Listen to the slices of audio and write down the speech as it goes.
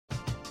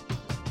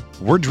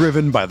We're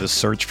driven by the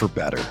search for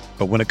better.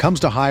 But when it comes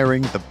to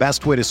hiring, the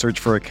best way to search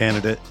for a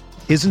candidate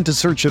isn't to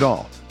search at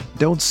all.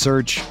 Don't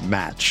search,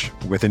 match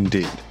with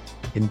Indeed.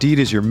 Indeed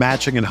is your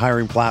matching and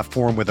hiring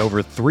platform with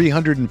over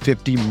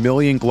 350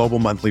 million global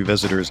monthly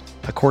visitors,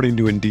 according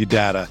to Indeed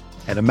data,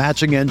 and a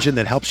matching engine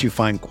that helps you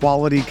find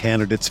quality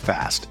candidates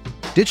fast.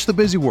 Ditch the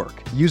busy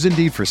work. Use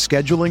Indeed for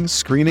scheduling,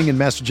 screening, and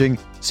messaging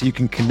so you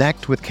can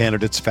connect with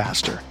candidates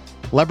faster.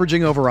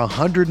 Leveraging over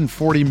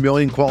 140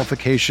 million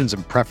qualifications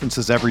and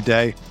preferences every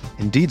day,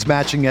 Indeed's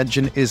matching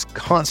engine is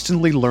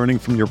constantly learning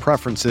from your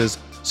preferences,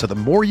 so the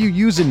more you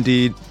use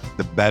Indeed,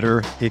 the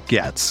better it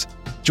gets.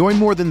 Join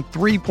more than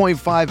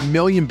 3.5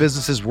 million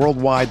businesses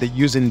worldwide that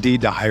use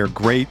Indeed to hire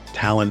great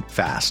talent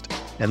fast.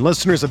 And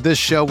listeners of this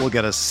show will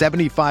get a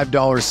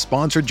 $75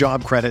 sponsored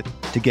job credit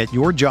to get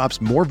your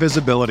jobs more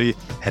visibility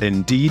at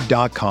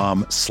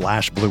Indeed.com/Blue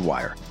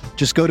Wire.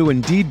 Just go to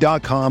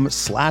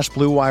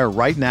Indeed.com/Blue Wire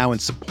right now and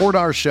support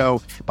our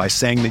show by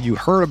saying that you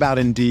heard about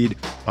Indeed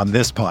on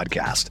this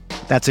podcast.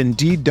 That's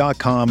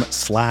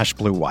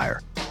Indeed.com/Blue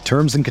Wire.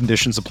 Terms and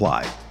conditions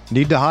apply.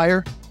 Need to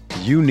hire?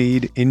 You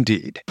need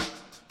Indeed.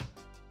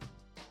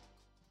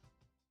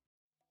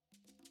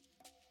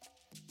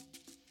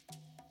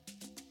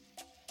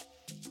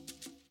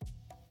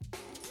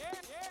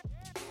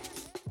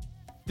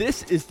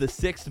 This is the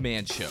Sixth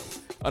Man Show,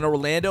 an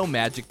Orlando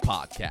Magic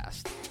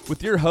podcast,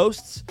 with your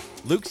hosts,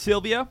 Luke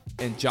Sylvia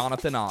and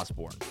Jonathan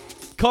Osborne,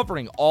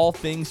 covering all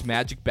things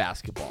Magic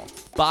basketball.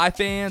 By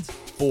fans,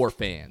 for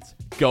fans.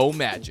 Go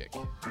Magic.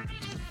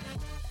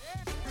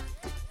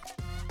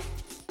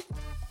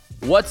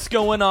 What's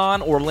going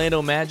on,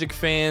 Orlando Magic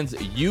fans?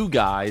 You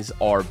guys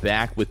are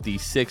back with the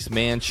Sixth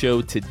Man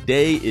Show.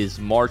 Today is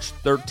March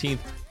 13th,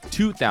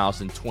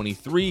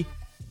 2023.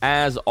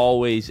 As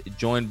always,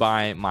 joined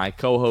by my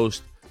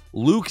co-host,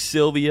 Luke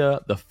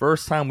Sylvia, the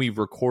first time we've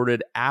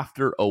recorded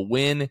after a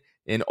win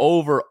in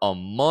over a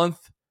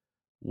month.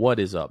 What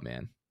is up,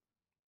 man?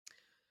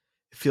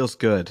 It feels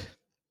good.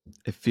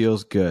 It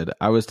feels good.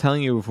 I was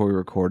telling you before we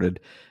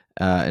recorded,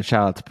 and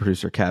shout out to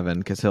producer Kevin,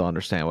 because he'll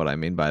understand what I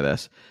mean by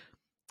this.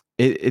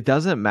 It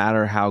doesn't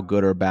matter how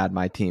good or bad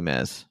my team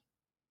is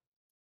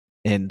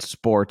in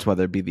sports,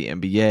 whether it be the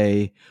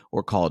NBA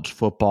or college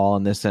football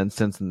in this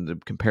instance, and the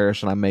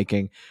comparison I'm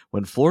making.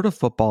 When Florida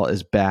football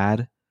is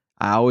bad,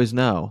 I always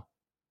know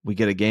we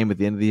get a game at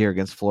the end of the year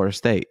against Florida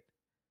State.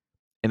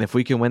 And if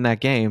we can win that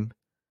game,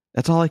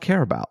 that's all I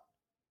care about.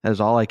 That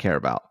is all I care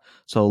about.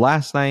 So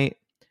last night,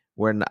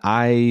 when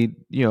I,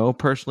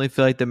 personally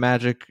feel like the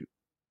Magic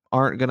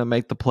aren't going to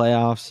make the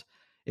playoffs,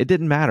 it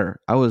didn't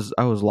matter. I was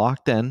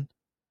locked in,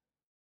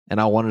 and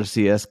I wanted to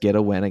see us get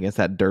a win against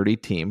that dirty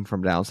team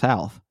from down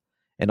south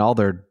and all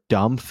their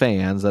dumb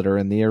fans that are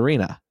in the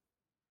arena.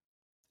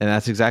 And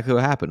that's exactly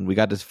what happened. We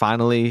got to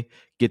finally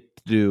get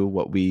to do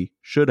what we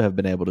should have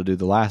been able to do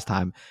the last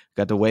time.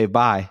 Got to wave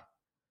bye.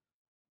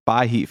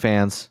 Bye, Heat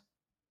fans.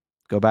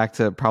 Go back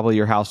to probably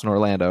your house in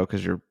Orlando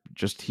because you're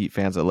just Heat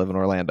fans that live in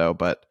Orlando.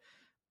 But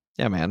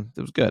yeah, man,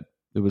 it was good.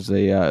 It was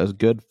a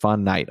good,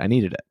 fun night. I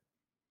needed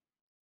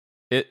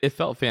it. It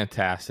felt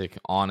fantastic,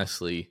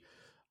 honestly.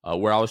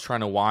 Where I was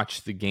trying to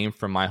watch the game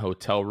from my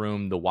hotel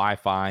room, the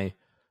Wi-Fi.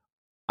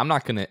 I'm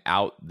not going to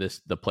out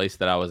the place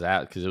that I was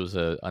at because it was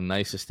a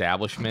nice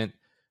establishment,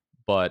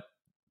 but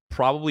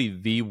probably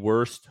the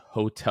worst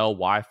hotel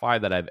Wi-Fi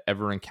that I've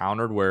ever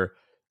encountered, where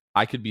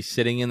I could be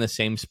sitting in the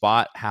same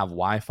spot, have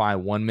Wi-Fi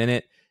 1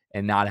 minute,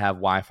 and not have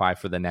Wi-Fi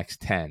for the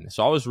next 10.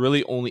 So I was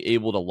really only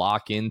able to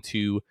lock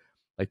into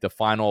like the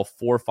final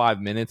 4 or 5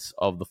 minutes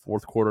of the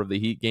fourth quarter of the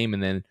Heat game,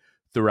 and then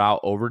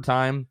throughout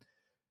overtime.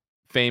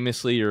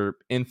 Famously or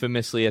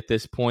infamously at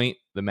this point,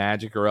 the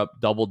Magic are up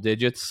double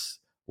digits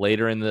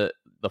later in the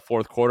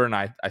fourth quarter, and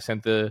I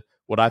sent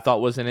what I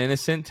thought was an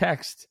innocent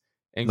text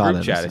in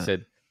group chat. I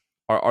said,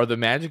 "Are the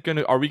Magic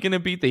are we gonna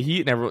beat the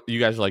Heat?" And you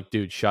guys are like,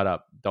 "Dude, shut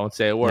up! Don't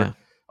say a word." Yeah.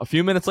 A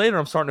few minutes later,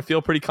 I'm starting to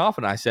feel pretty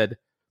confident. I said,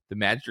 "The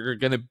Magic are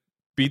gonna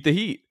beat the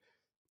Heat."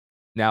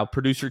 Now,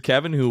 producer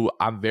Kevin, who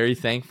I'm very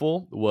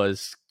thankful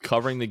was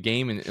covering the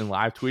game and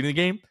live tweeting the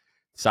game,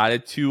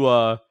 decided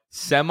to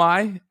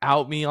semi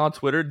out me on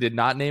Twitter. Did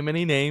not name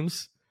any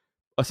names.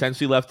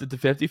 Essentially left it to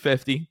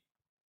 50-50.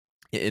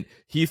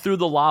 He threw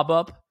the lob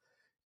up,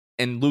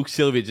 and Luke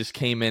Sylvia just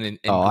came in and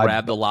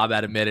grabbed the lob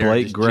out of midair. Blake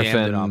and just Griffin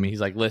jammed it on me.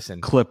 He's like,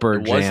 "Listen, Clipper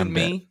it wasn't jammed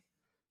me." it.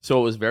 So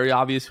it was very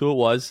obvious who it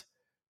was.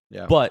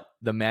 Yeah. But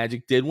the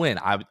Magic did win.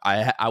 I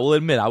will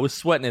admit I was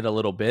sweating it a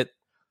little bit.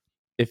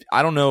 If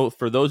I don't know,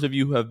 for those of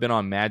you who have been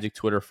on Magic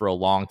Twitter for a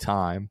long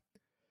time,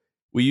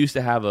 we used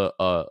to have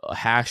a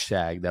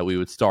hashtag that we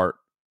would start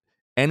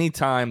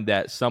anytime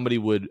that somebody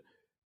would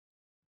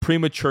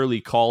prematurely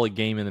call a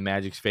game in the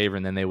Magic's favor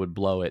and then they would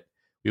blow it.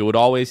 We would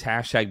always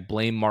hashtag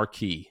blame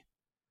Marquee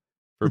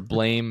for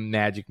blame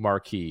Magic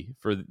Marquee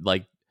for,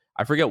 like,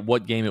 I forget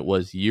what game it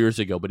was years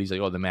ago, but he's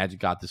like, "Oh, the Magic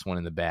got this one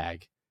in the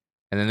bag."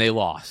 And then they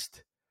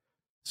lost.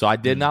 So I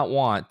did not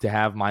want to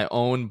have my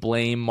own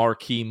blame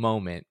Marquee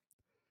moment.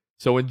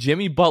 So when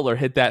Jimmy Butler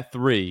hit that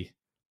three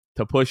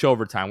to push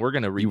overtime, we're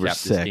going to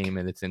recap this game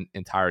in its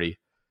entirety.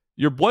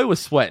 Your boy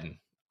was sweating.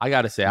 I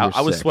got to say,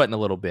 I was sweating a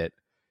little bit.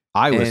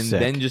 I was and sick.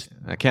 Then just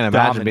I can't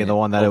imagine being the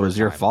one that it was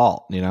your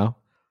fault, you know?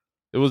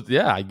 It was,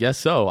 yeah, I guess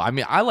so. I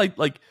mean, I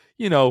like,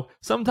 you know,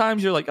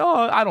 sometimes you're like,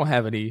 oh, I don't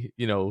have any,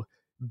 you know,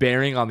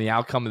 bearing on the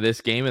outcome of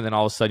this game. And then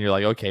all of a sudden you're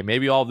like, okay,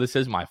 maybe all of this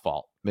is my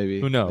fault. Maybe.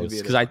 Who knows?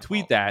 Because I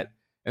tweet that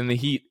and the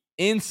Heat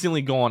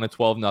instantly go on a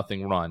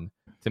 12-0 run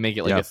to make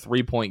it like a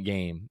 3-point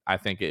game. I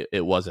think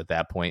it was at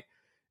that point.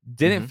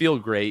 Didn't feel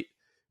great.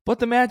 But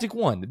the Magic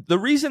won. The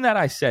reason that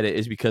I said it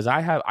is because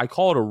I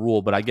call it a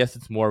rule, but I guess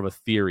it's more of a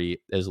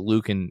theory, as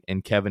Luke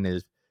and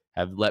Kevin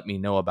have let me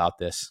know about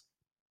this.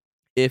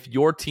 If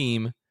your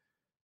team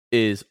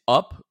is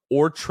up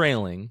or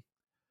trailing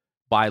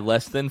by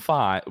less than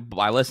 10,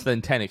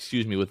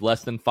 with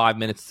less than 5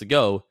 minutes to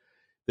go,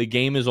 the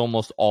game is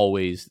almost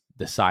always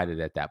decided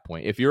at that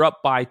point. If you're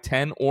up by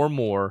 10 or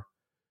more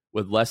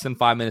with less than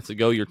 5 minutes to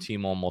go, your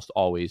team almost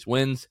always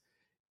wins.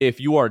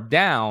 If you are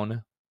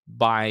down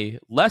by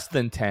less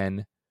than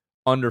 10,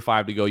 under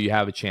 5 to go, you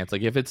have a chance.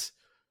 Like if it's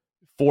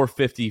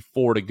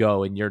 4:54 to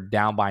go and you're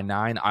down by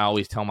 9, I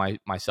always tell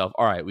myself,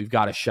 all right, we've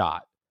got a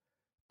shot.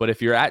 But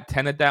if you're at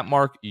 10 at that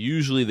mark,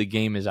 usually the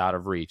game is out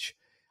of reach.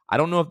 I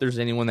don't know if there's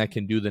anyone that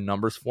can do the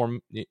numbers for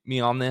me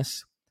on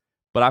this,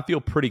 but I feel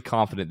pretty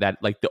confident that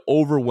like the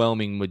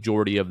overwhelming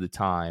majority of the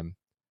time,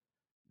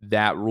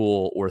 that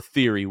rule or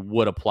theory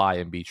would apply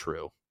and be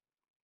true.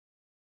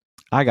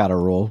 I got a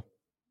rule.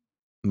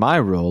 My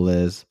rule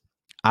is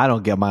I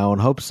don't get my own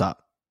hopes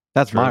up.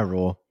 That's my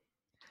rule.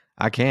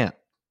 I can't,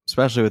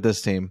 especially with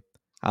this team.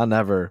 I'll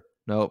never.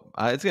 Nope.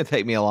 It's going to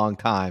take me a long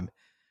time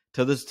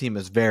till this team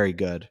is very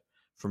good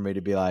for me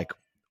to be like,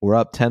 we're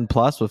up 10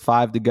 plus with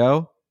 5 to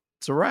go.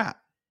 It's a wrap.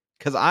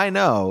 Because I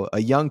know a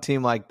young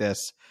team like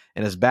this,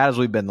 and as bad as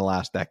we've been the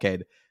last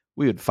decade,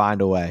 we would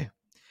find a way.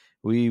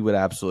 We would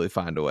absolutely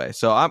find a way.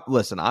 So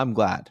I'm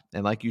glad.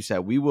 And like you said,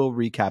 we will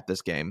recap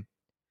this game.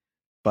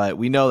 But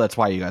we know that's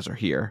why you guys are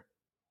here.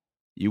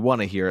 You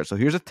want to hear it. So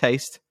here's a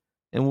taste,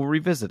 and we'll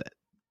revisit it.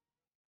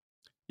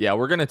 Yeah,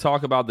 we're going to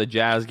talk about the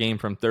Jazz game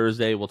from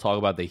Thursday. We'll talk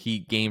about the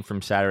Heat game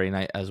from Saturday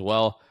night as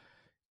well.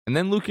 And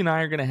then Luke and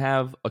I are going to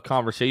have a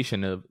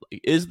conversation of,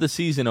 is the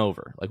season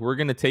over? Like, we're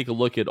going to take a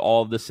look at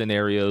all of the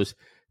scenarios,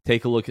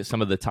 take a look at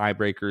some of the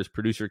tiebreakers.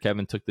 Producer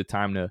Kevin took the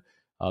time to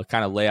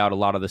kind of lay out a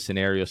lot of the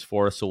scenarios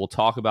for us. So we'll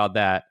talk about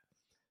that.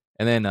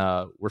 And then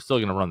we're still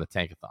going to run the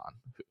Tankathon.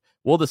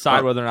 We'll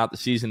decide whether or not the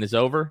season is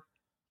over.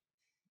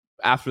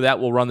 After that,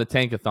 we'll run the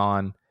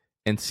Tankathon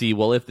and see,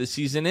 well, if the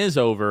season is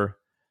over,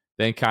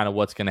 then kind of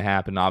what's going to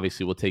happen.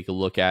 Obviously, we'll take a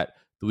look at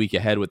the week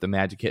ahead with the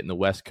Magic hitting the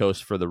West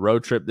Coast for the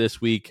road trip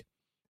this week.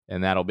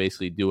 And that'll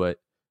basically do it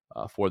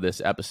for this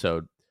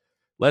episode.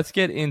 Let's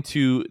get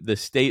into the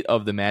state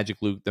of the Magic,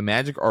 Luke. The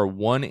Magic are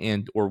went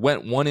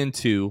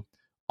 1-2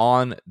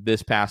 on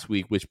this past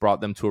week, which brought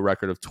them to a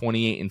record of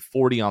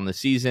 28-40 on the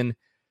season.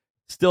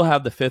 Still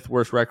have the 5th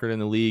worst record in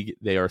the league.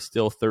 They are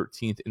still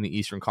 13th in the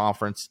Eastern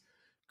Conference.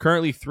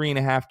 Currently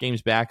 3.5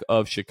 games back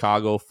of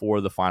Chicago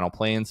for the final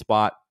play-in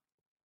spot.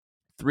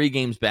 3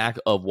 games back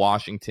of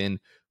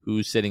Washington,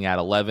 who's sitting at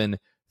 11.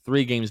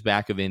 3 games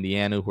back of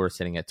Indiana, who are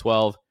sitting at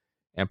 12.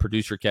 And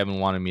producer Kevin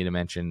wanted me to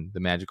mention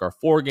the Magic are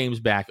 4 games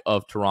back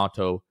of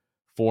Toronto,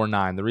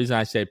 4-9. The reason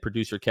I said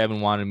producer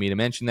Kevin wanted me to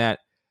mention that,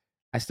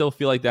 I still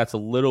feel like that's a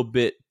little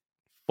bit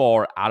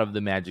far out of the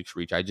Magic's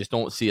reach. I just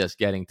don't see us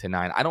getting to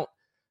 9. I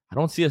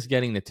don't see us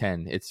getting to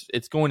 10.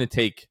 It's going to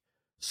take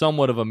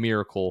somewhat of a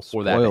miracle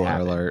for that to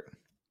happen. Spoiler alert.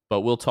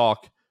 But we'll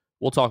talk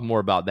more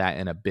about that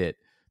in a bit.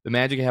 The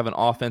Magic have an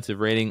offensive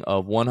rating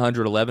of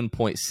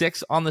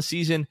 111.6 on the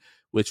season,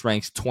 which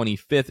ranks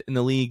 25th in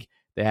the league.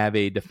 They have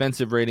a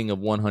defensive rating of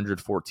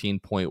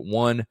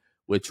 114.1,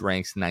 which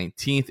ranks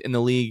 19th in the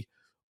league.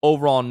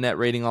 Overall net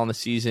rating on the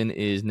season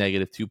is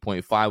negative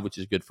 2.5, which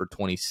is good for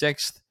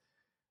 26th.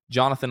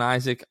 Jonathan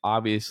Isaac,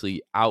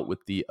 obviously out with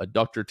the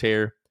adductor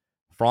tear.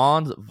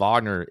 Franz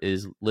Wagner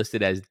is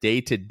listed as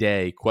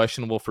day-to-day,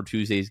 questionable for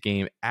Tuesday's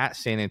game at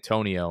San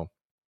Antonio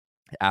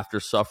after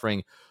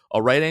suffering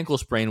a right ankle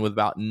sprain with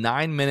about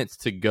 9 minutes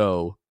to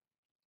go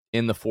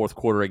in the fourth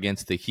quarter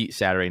against the Heat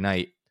Saturday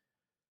night.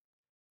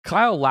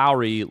 Kyle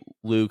Lowry,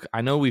 Luke,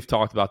 I know we've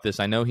talked about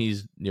this. I know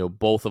he's,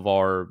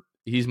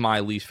 he's my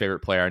least favorite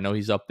player. I know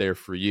he's up there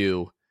for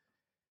you.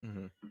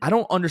 Mm-hmm. I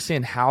don't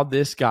understand how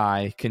this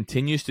guy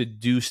continues to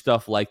do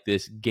stuff like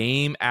this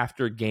game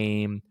after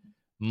game,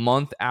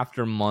 month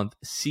after month,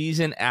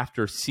 season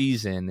after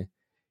season,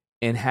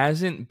 and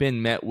hasn't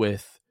been met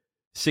with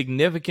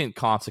significant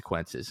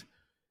consequences.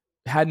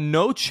 Had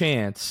no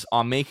chance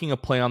on making a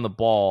play on the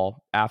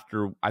ball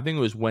after, I think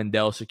it was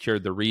Wendell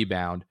secured the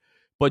rebound,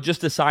 but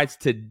just decides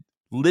to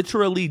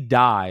literally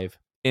dive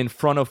in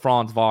front of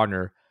Franz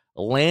Wagner,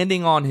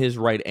 landing on his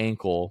right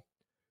ankle,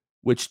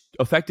 which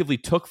effectively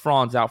took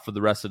Franz out for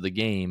the rest of the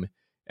game.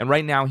 And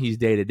right now he's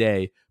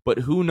day-to-day, but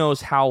who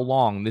knows how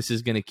long this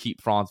is going to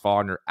keep Franz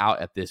Wagner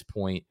out at this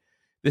point.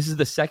 This is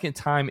the second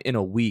time in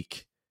a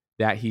week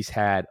that he's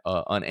had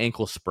an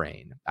ankle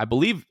sprain. I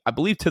believe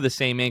to the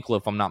same ankle,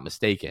 if I'm not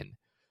mistaken.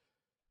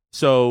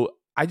 So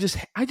I just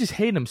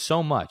hate him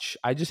so much.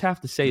 I just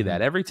have to say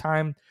that every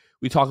time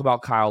we talk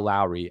about Kyle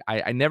Lowry.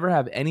 I never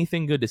have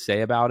anything good to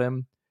say about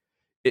him.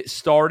 It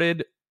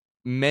started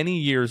many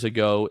years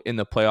ago in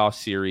the playoff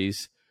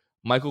series.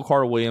 Michael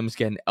Carter Williams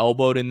getting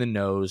elbowed in the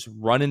nose,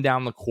 running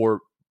down the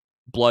court,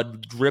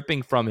 blood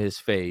dripping from his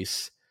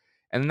face.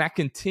 And that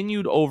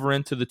continued over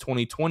into the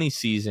 2020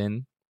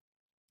 season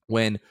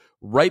when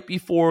right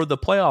before the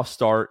playoffs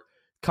start,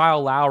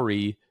 Kyle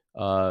Lowry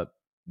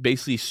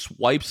basically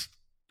swipes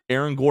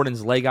Aaron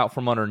Gordon's leg out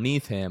from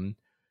underneath him.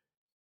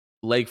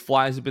 Leg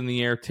flies up in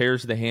the air,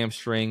 tears the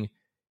hamstring.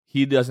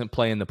 He doesn't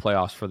play in the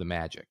playoffs for the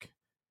Magic,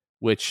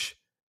 which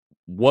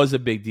was a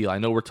big deal. I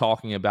know we're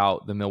talking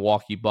about the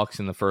Milwaukee Bucks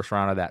in the first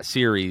round of that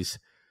series,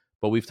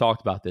 but we've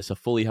talked about this. A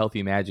fully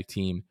healthy Magic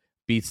team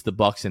beats the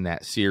Bucks in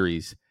that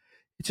series.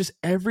 It's just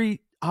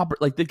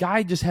the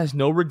guy just has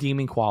no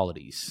redeeming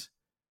qualities.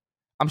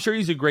 I'm sure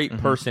he's a great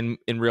person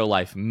in real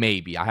life.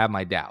 Maybe. I have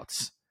my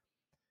doubts.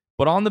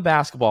 But on the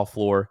basketball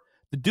floor,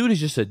 the dude is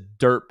just a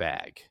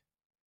dirtbag.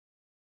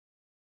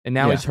 And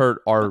now he's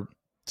hurt our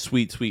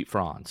sweet, sweet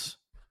Franz.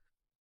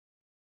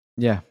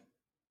 Yeah.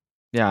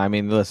 Yeah, I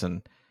mean,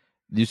 listen,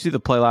 you see the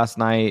play last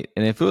night,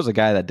 and if it was a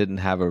guy that didn't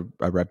have a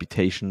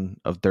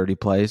reputation of dirty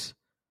plays,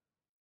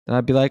 then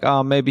I'd be like,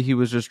 oh, maybe he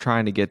was just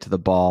trying to get to the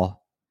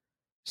ball,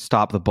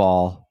 stop the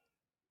ball,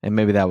 and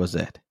maybe that was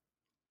it.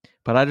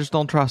 But I just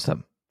don't trust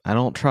him. I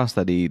don't trust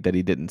that he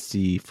didn't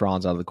see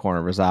Franz out of the corner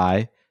of his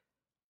eye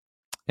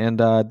and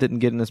didn't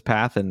get in his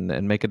path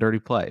and make a dirty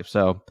play.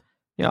 So,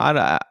 you know,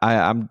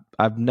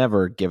 I've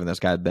never given this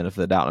guy the benefit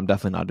of the doubt. I'm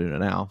definitely not doing it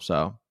now.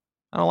 So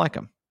I don't like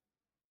him.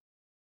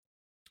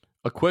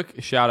 A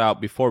quick shout out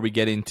before we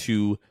get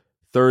into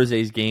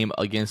Thursday's game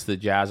against the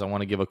Jazz. I want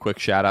to give a quick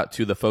shout out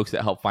to the folks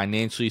that help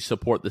financially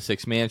support the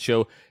Sixth Man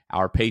Show,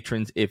 our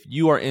patrons. If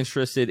you are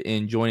interested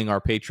in joining our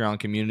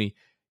Patreon community,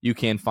 you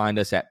can find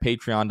us at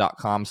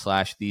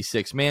patreon.com/The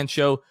Sixth Man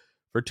Show.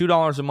 For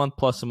 $2 a month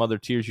plus some other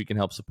tiers, you can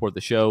help support the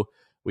show.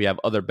 We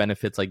have other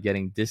benefits like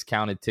getting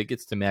discounted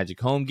tickets to Magic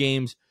home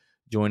games,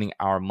 joining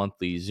our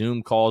monthly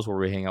Zoom calls where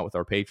we hang out with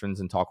our patrons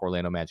and talk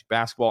Orlando Magic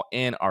basketball,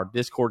 and our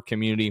Discord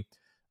community.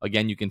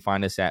 Again, you can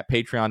find us at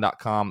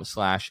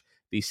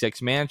patreon.com/The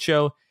Sixth Man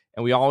Show.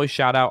 And we always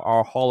shout out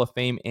our Hall of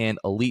Fame and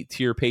Elite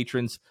tier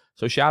patrons.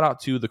 So shout out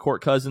to the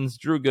Court Cousins,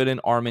 Drew Gooden,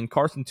 Armin,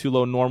 Carson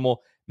Tulo,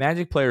 Normal,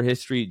 Magic Player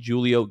History,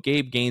 Julio,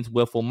 Gabe Gaines,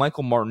 Wiffle,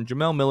 Michael Martin,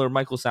 Jamel Miller,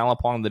 Michael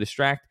Salapong, The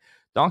Distract,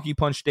 Donkey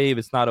Punch Dave,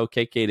 It's Not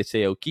Okay to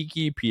Say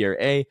Okiki, Pierre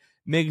A.,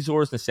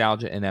 Migzors,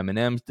 Nostalgia, and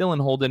M&M's,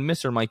 Dylan Holden,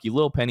 Mr. Mikey,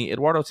 Lil Penny,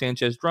 Eduardo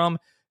Sanchez, Drum,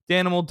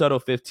 Danimal,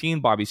 Dutto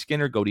 15, Bobby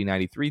Skinner, Goody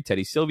 93,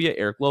 Teddy Sylvia,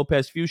 Eric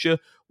Lopez, Fuchsia,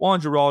 Juan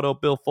Geraldo,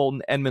 Bill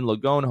Fulton, Edmund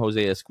Lagone,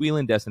 Jose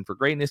Esquilin, Destined for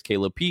Greatness,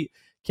 Caleb Pete,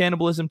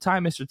 Cannibalism,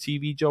 Time Mr.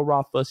 TV, Joe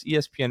Rothfuss,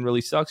 ESPN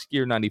Really Sucks,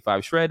 Gear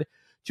 95 Shred,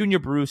 Junior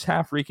Bruce,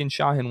 Half Rican,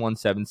 Shahin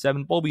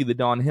 177, Bobby the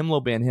Don,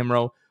 Himlo Ban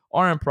Himro,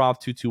 R Improv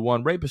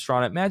 221, Ray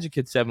Pastrana, Magic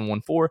Kid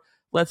 714,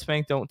 Let's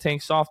Spank Don't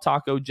Tank, Soft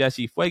Taco,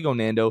 Jesse, Fuego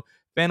Nando,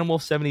 Phantom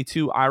Wolf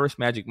 72, Irish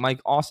Magic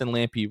Mike, Austin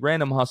Lampy,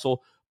 Random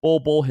Hustle,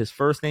 Bull, his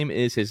first name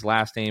is his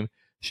last name.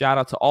 Shout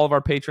out to all of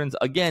our patrons.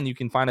 Again, you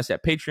can find us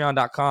at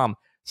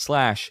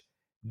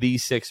patreon.com/The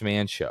Sixth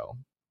Man Show.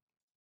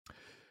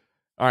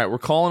 All right, we're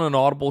calling an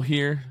audible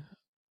here.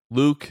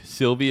 Luke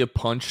Sylvia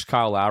punched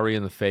Kyle Lowry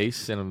in the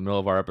face in the middle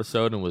of our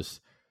episode and was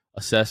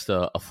assessed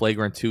a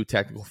flagrant 2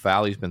 technical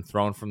foul. He's been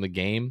thrown from the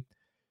game.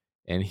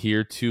 And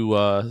here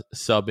to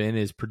sub in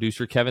is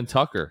producer Kevin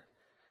Tucker.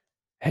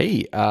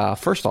 Hey,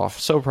 first off,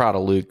 so proud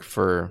of Luke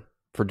for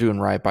doing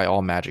right by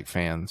all Magic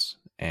fans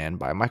and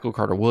by Michael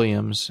Carter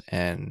Williams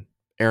and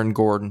Aaron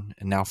Gordon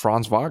and now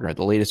Franz Wagner,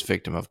 the latest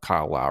victim of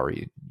Kyle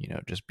Lowry,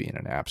 just being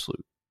an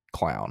absolute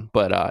clown.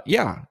 But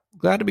yeah,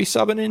 glad to be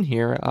subbing in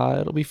here.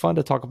 It'll be fun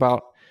to talk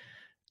about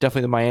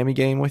definitely the Miami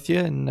game with you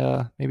and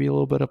maybe a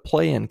little bit of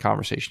play-in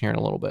conversation here in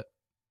a little bit.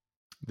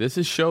 This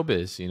is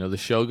showbiz. The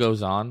show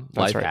goes on.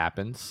 Life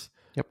happens.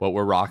 Yep. But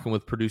we're rocking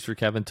with producer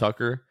Kevin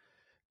Tucker.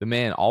 The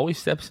man always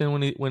steps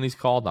in when he's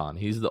called on.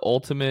 He's the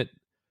ultimate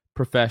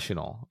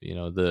professional.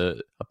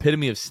 The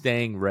epitome of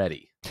staying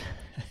ready.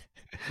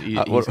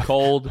 He's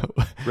cold,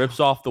 rips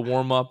off the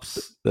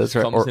warm-ups, that's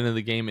right. Comes into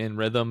the game in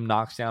rhythm,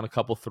 knocks down a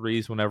couple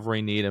threes whenever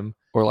we need him.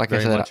 Or like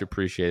Very I said, much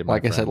appreciated.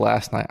 Like I said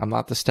last night, I'm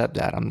not the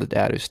stepdad. I'm the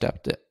dad who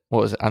stepped it. What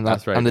was it? I'm the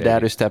baby.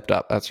 dad who stepped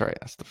up. That's right.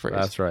 That's the phrase.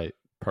 That's right.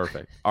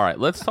 Perfect. All right,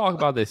 let's talk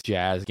about this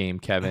Jazz game,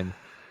 Kevin.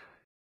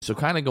 So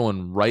kind of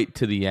going right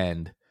to the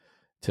end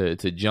to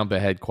jump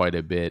ahead quite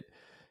a bit.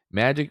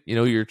 Magic,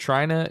 you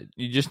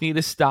just need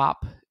to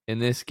stop in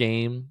this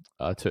game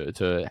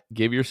to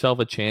give yourself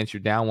a chance.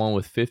 You're down 1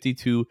 with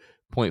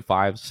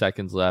 52.5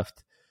 seconds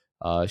left.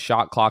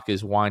 Shot clock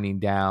is winding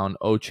down.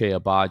 Ochai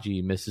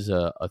Agbaji misses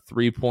a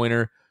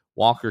 3-pointer.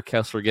 Walker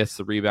Kessler gets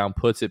the rebound,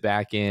 puts it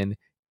back in,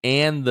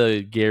 and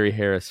the Gary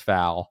Harris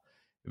foul.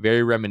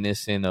 Very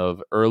reminiscent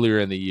of earlier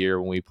in the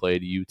year when we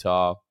played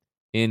Utah.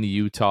 In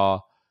Utah,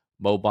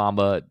 Mo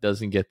Bamba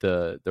doesn't get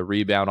the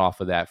rebound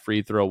off of that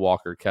free throw.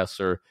 Walker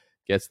Kessler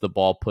gets the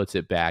ball, puts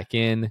it back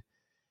in.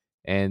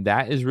 And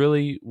that is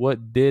really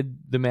what did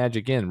the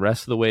Magic in.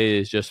 Rest of the way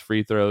is just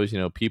free throws.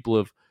 People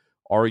have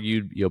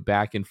argued,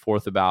 back and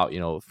forth about,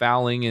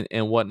 fouling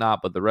and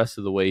whatnot. But the rest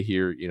of the way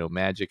here,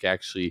 Magic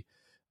actually,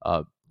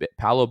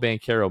 Paolo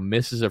Banchero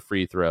misses a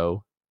free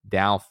throw,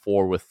 down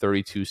 4 with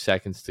 32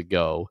 seconds to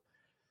go.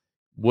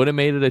 Would have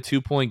made it a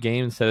 2-point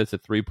game. Instead, it's a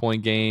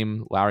 3-point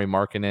game. Lauri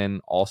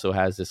Markkanen also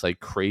has this like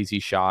crazy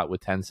shot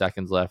with 10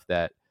 seconds left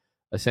that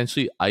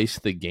essentially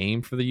iced the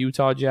game for the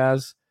Utah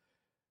Jazz.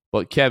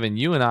 But Kevin,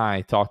 you and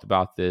I talked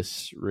about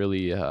this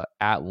really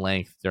at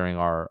length during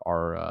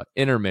our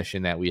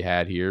intermission that we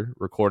had here,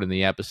 recording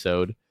the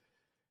episode,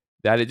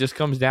 that it just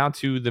comes down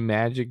to the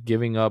Magic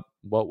giving up,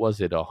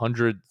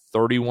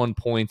 131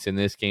 points in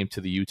this game to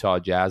the Utah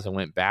Jazz. I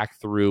went back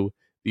through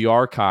the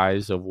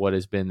archives of what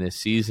has been this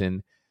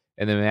season,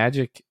 and the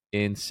Magic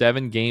in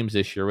 7 games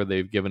this year where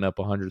they've given up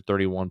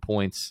 131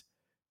 points,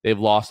 they've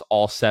lost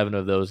all 7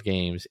 of those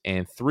games,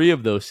 and 3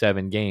 of those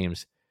 7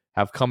 games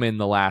have come in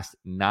the last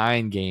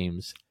 9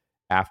 games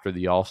after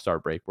the All-Star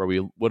break, where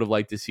we would have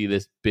liked to see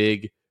this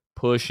big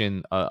push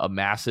and a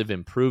massive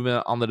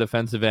improvement on the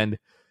defensive end.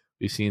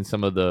 We've seen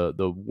some of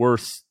the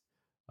worst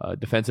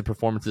defensive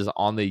performances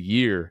on the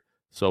year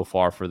so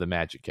far for the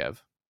Magic, Kev.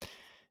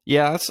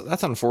 Yeah,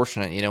 that's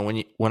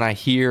unfortunate. When I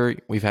hear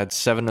we've had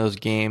 7 of those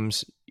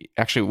games,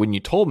 actually, when you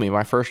told me,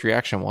 my first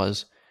reaction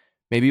was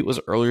maybe it was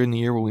earlier in the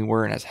year when we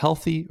weren't as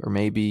healthy, or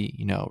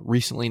maybe,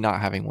 recently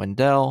not having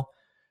Wendell.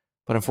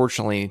 But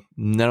unfortunately,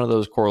 none of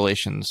those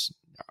correlations,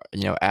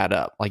 add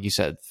up. Like you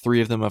said,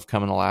 3 of them have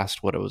come in the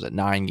last,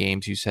 9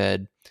 games, you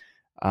said.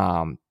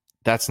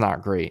 That's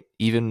not great.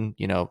 Even,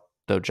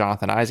 though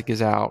Jonathan Isaac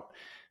is out,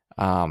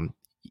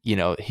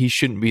 he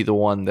shouldn't be the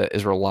one that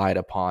is relied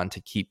upon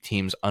to keep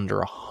teams under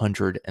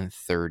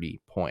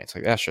 130 points.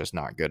 Like, that's just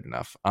not good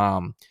enough.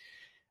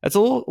 That's a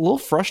little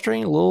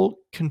frustrating, a little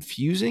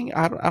confusing.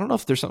 I don't know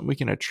if there's something we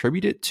can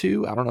attribute it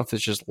to. I don't know if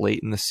it's just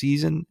late in the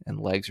season and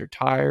legs are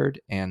tired,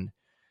 and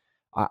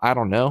I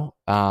don't know.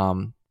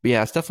 But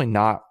yeah, it's definitely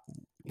not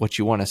what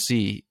you want to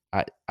see.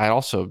 I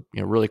also,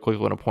 really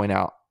quickly want to point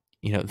out,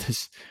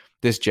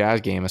 this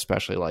Jazz game,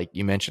 especially, like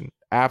you mentioned,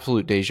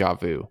 absolute deja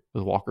vu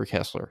with Walker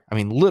Kessler. I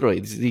mean, literally,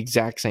 it's the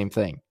exact same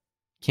thing.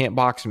 Can't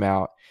box him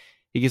out.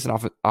 He gets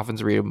an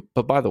offensive rating.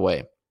 But by the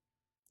way,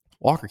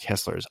 Walker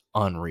Kessler is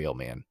unreal,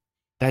 man.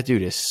 That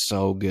dude is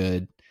so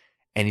good,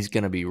 and he's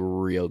going to be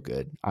real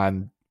good.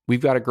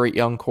 We've got a great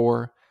young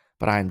core,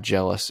 but I'm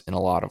jealous in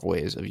a lot of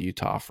ways of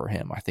Utah for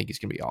him. I think he's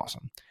going to be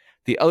awesome.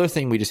 The other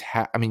thing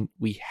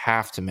we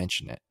have to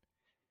mention it.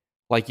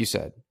 Like you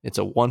said, it's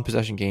a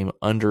 1-possession game,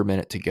 under a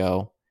minute to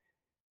go.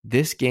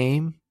 This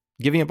game,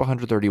 giving up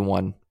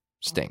 131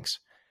 stinks,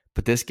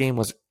 but this game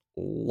was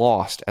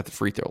lost at the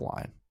free throw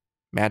line.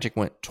 Magic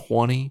went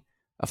 20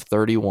 of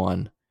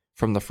 31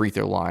 from the free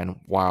throw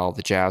line, while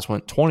the Jazz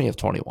went 20 of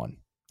 21.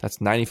 That's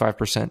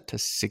 95% to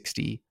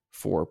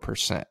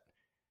 64%.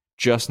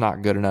 Just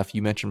not good enough.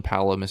 You mentioned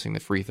Paolo missing the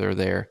free throw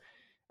there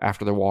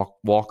after the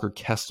Walker,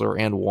 Kessler,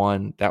 and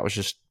one. That was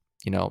just,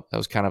 that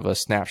was kind of a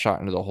snapshot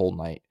into the whole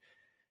night.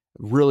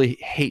 Really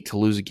hate to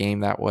lose a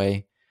game that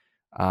way.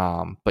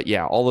 But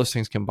yeah, all those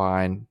things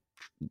combined,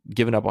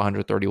 giving up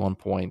 131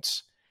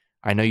 points.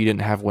 I know you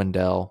didn't have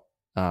Wendell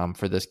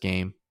for this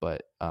game,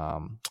 but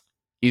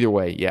either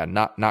way, yeah,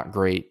 not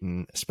great.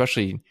 And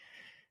especially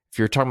if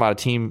you're talking about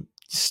a team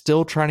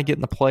still trying to get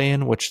in the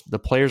play-in, which the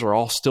players are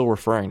all still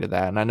referring to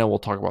that. And I know we'll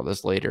talk about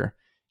this later.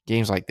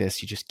 Games like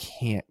this, you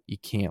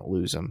can't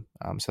lose them.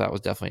 So that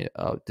was definitely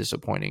a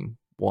disappointing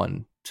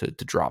one to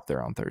drop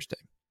there on Thursday.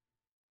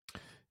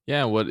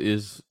 Yeah, what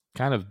is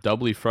kind of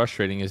doubly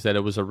frustrating is that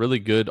it was a really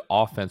good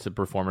offensive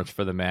performance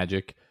for the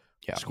Magic.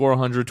 Yeah. Score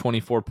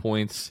 124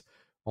 points,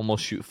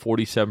 almost shoot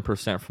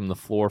 47% from the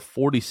floor,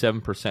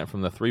 47%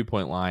 from the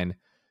three-point line.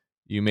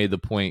 You made the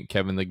point,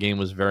 Kevin, the game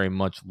was very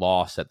much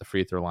lost at the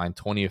free throw line,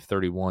 20 of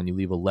 31. You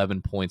leave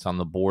 11 points on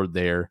the board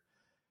there.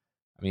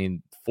 I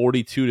mean,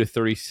 42 to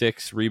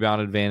 36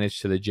 rebound advantage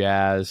to the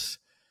Jazz,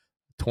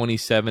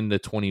 27 to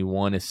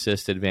 21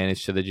 assist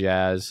advantage to the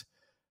Jazz.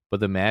 But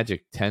the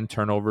Magic, 10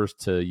 turnovers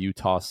to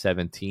Utah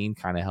 17,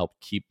 kind of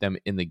helped keep them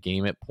in the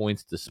game at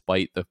points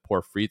despite the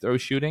poor free throw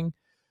shooting.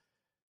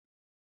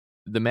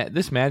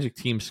 This Magic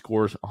team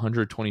scores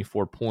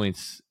 124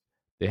 points.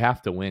 They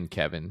have to win,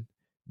 Kevin.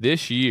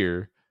 This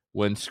year,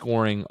 when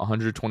scoring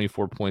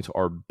 124 points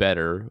or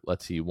better,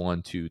 let's see,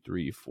 1, 2,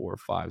 3, 4,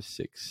 5,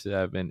 6,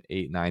 7,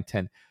 8, 9,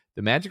 10.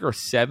 The Magic are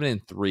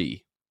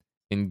 7-3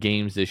 in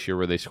games this year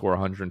where they score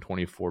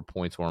 124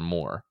 points or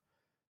more.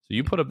 So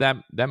you put up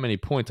that many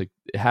points, like,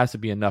 it has to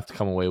be enough to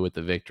come away with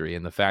the victory.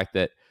 And the fact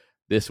that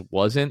this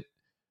wasn't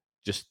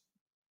just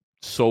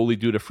solely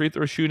due to free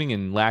throw shooting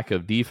and lack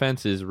of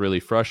defense is really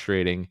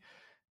frustrating.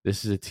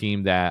 This is a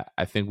team that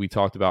I think we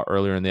talked about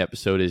earlier in the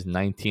episode is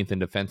 19th in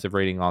defensive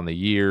rating on the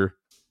year.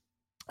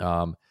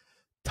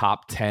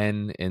 Top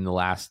 10 in the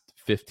last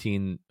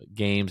 15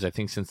 games, I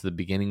think, since the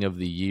beginning of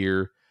the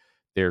year.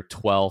 They're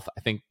 12th.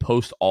 I think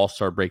post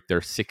All-Star break, they're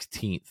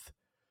 16th.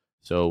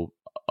 So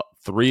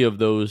 3 of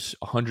those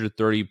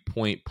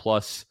 130-point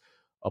plus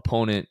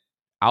opponent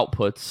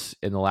outputs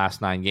in the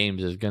last 9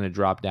 games is going to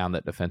drop down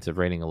that defensive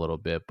rating a little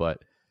bit.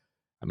 But,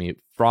 I mean,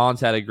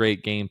 Franz had a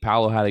great game.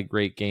 Paolo had a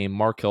great game.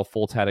 Markelle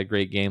Fultz had a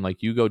great game.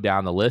 Like, you go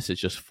down the list, it's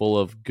just full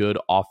of good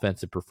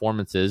offensive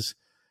performances.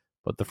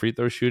 But the free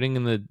throw shooting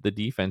and the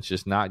defense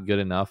just not good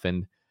enough,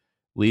 and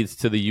leads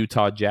to the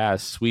Utah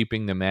Jazz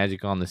sweeping the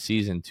Magic on the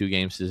season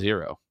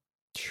 2-0.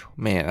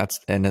 Man,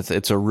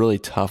 it's a really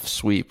tough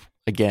sweep.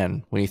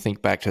 Again, when you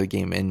think back to the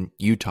game in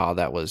Utah,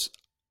 that was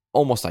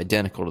almost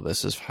identical to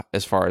this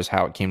as far as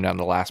how it came down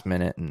to the last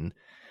minute and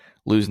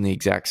losing the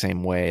exact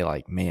same way.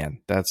 Like,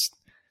 man, that's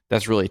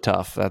really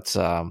tough. That's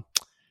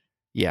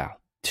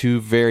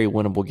two very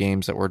winnable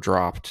games that were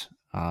dropped.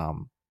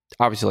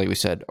 Obviously, like we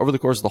said, over the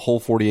course of the whole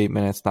 48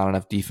 minutes, not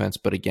enough defense.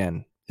 But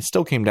again, it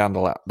still came down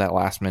to that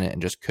last minute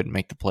and just couldn't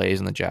make the plays,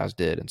 and the Jazz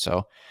did. And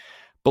so,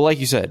 but like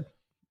you said,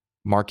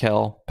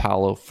 Markelle,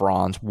 Paolo,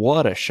 Franz,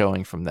 what a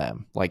showing from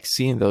them. Like,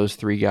 seeing those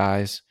three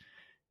guys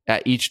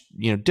at each,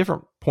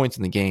 different points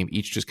in the game,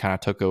 each just kind of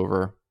took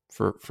over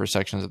for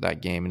sections of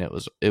that game. And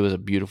it was a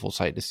beautiful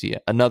sight to see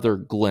another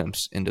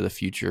glimpse into the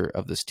future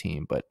of this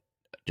team, but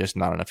just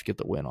not enough to get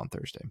the win on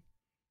Thursday.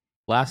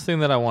 Last thing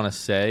that I want to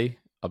say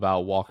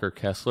about Walker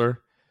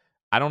Kessler,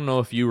 I don't know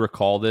if you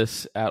recall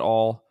this at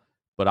all,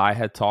 but I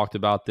had talked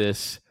about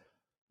this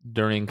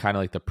during kind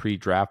of like the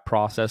pre-draft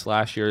process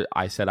last year.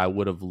 I said I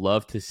would have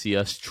loved to see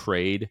us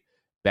trade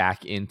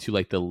back into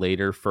like the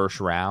later first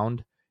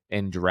round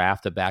and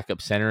draft a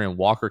backup center. And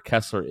Walker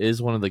Kessler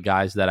is one of the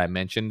guys that I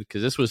mentioned,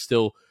 because this was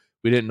still,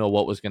 we didn't know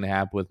what was going to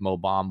happen with Mo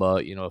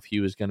Bamba, if he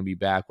was going to be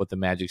back, what the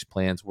Magic's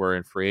plans were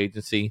in free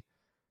agency.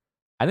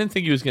 I didn't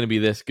think he was going to be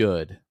this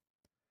good.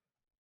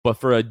 But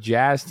for a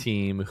Jazz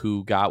team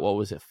who got,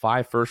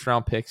 5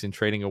 first-round picks and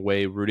trading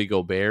away Rudy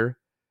Gobert,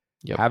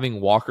 having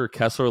Walker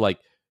Kessler, like,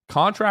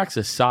 contracts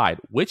aside,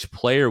 which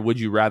player would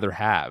you rather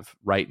have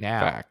right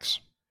now? Facts.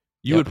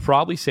 You would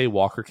probably say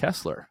Walker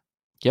Kessler.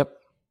 Yep.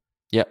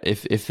 Yeah.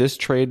 If this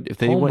trade, if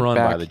they home went run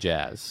back by the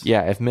Jazz.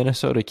 Yeah. If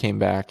Minnesota came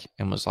back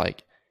and was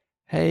like,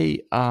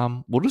 hey,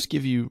 we'll just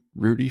give you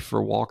Rudy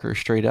for Walker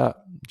straight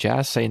up.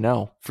 Jazz say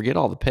no. Forget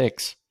all the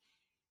picks.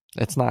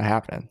 That's not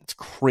happening. It's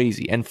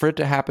crazy. And for it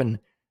to happen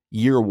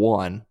year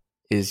one,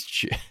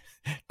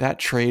 that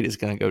trade is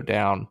going to go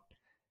down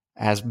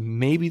as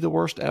maybe the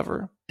worst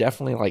ever.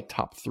 Definitely like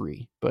top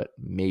 3, but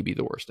maybe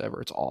the worst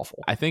ever. It's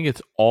awful. I think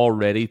it's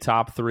already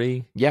top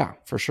 3. Yeah,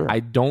 for sure.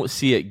 I don't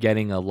see it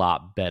getting a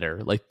lot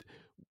better. Like,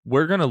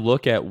 we're going to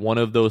look at one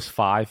of those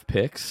 5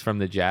 picks from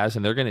the Jazz,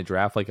 and they're going to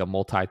draft like a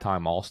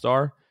multi-time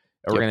All-Star.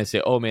 And we're going to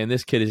say, oh man,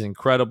 this kid is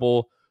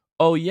incredible.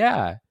 Oh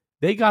yeah,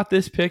 they got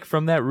this pick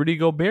from that Rudy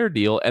Gobert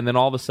deal. And then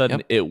all of a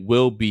sudden it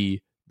will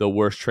be the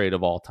worst trade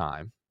of all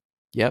time.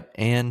 Yep.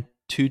 And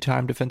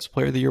 2-time Defensive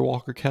Player of the Year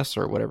Walker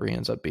Kessler, whatever he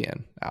ends up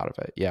being out of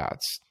it. Yeah,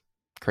 it's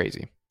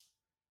crazy.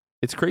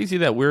 It's crazy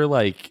that we're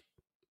like,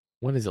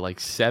 what is it, like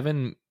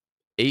 7-8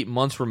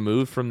 months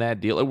removed from that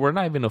deal? We're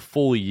not even a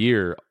full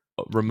year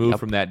removed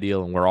from that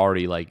deal, and we're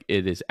already like,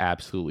 it is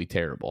absolutely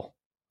terrible.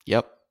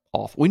 Yep.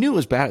 Awful. We knew it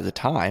was bad at the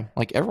time.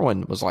 Like,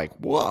 everyone was like,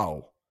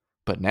 whoa.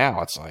 But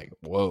now it's like,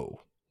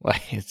 whoa.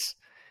 Like,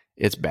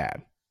 it's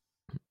bad.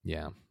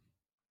 Yeah.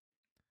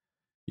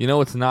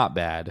 It's not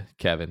bad,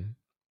 Kevin.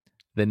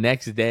 The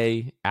next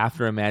day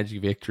after a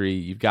Magic victory,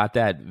 you've got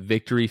that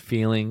victory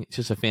feeling. It's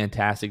just a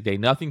fantastic day.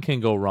 Nothing can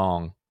go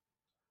wrong.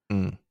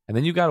 And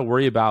then you got to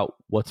worry about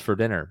what's for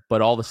dinner.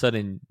 But all of a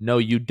sudden, no,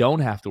 you don't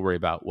have to worry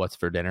about what's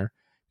for dinner,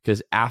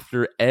 because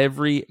after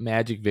every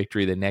Magic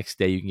victory the next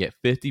day, you can get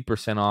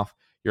 50% off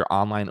your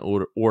online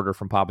order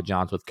from Papa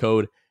John's with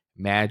code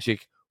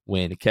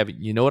MAGICWIN. Kevin,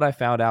 you know what I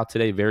found out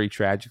today very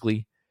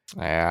tragically?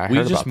 Yeah,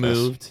 we just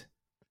moved.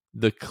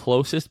 The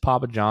closest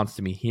Papa John's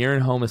to me here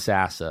in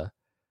Homosassa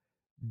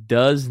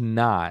does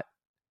not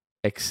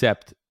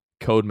accept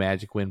code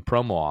MAGICWIN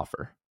promo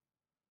offer.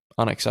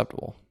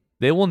 Unacceptable.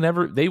 They will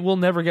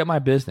never get my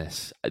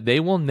business. I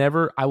will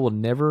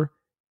never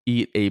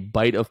eat a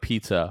bite of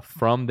pizza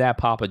from that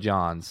Papa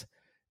John's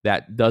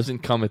that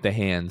doesn't come at the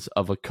hands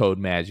of a code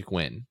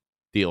MAGICWIN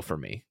deal for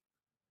me.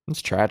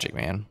 It's tragic,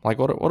 man. Like,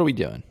 what are we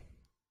doing?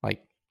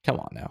 Like, come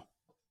on now.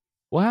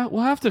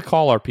 We'll have to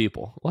call our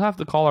people.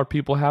 Have our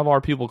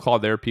people call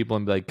their people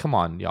and be like, come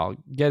on, y'all,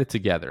 get it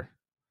together.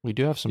 We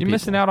do have some You're people.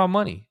 missing out on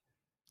money.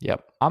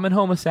 Yep. I'm in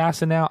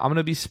Homosassa now. I'm going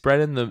to be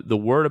spreading the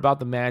word about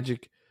the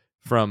Magic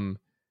from,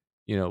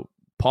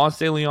 Ponce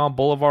de Leon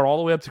Boulevard all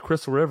the way up to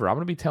Crystal River. I'm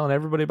going to be telling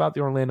everybody about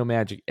the Orlando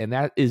Magic, and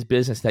that is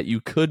business that you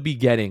could be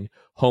getting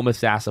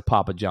Homosassa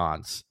Papa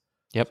John's.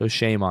 Yep. So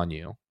shame on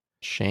you.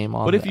 Shame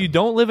on But if them. you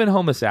don't live in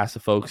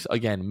Homosassa, folks,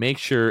 again, make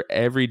sure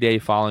every day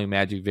following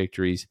Magic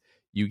victories,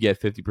 you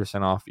get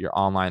 50% off your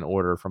online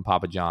order from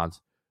Papa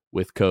John's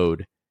with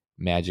code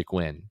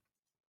MAGICWIN.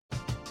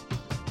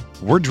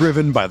 We're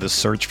driven by the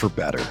search for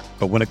better.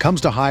 But when it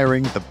comes to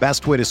hiring, the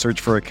best way to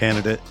search for a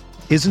candidate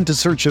isn't to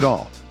search at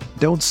all.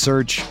 Don't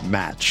search,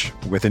 match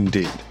with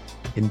Indeed.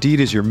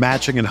 Indeed is your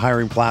matching and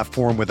hiring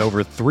platform with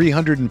over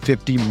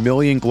 350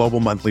 million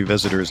global monthly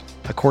visitors,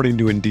 according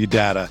to Indeed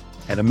data,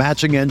 and a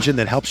matching engine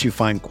that helps you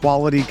find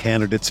quality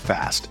candidates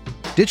fast.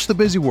 Ditch the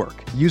busy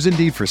work. Use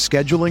Indeed for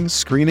scheduling,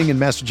 screening,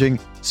 and messaging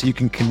so you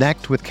can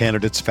connect with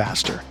candidates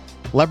faster.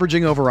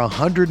 Leveraging over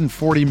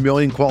 140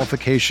 million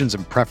qualifications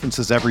and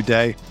preferences every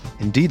day,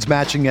 Indeed's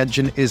matching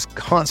engine is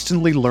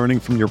constantly learning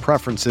from your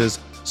preferences,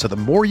 so the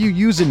more you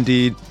use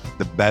Indeed,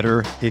 the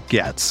better it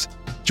gets.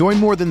 Join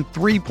more than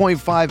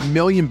 3.5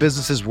 million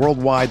businesses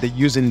worldwide that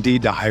use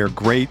Indeed to hire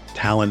great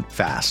talent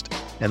fast.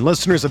 And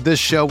listeners of this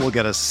show will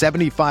get a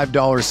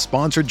 $75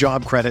 sponsored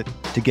job credit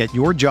to get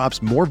your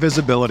jobs more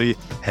visibility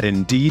at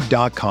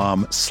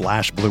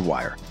Indeed.com/Blue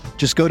Wire.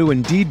 Just go to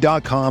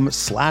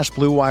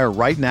Indeed.com/Blue Wire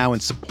right now and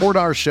support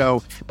our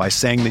show by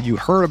saying that you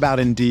heard about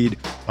Indeed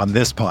on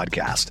this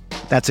podcast.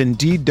 That's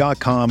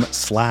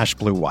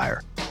Indeed.com/Blue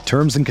Wire.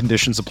 Terms and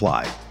conditions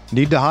apply.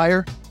 Need to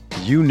hire?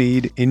 You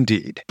need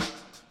Indeed.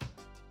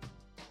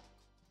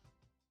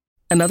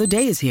 Another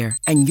day is here,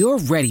 and you're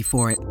ready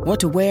for it.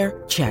 What to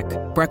wear? Check.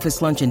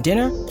 Breakfast, lunch, and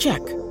dinner?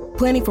 Check.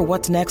 Planning for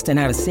what's next and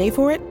how to save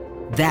for it?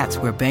 That's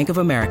where Bank of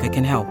America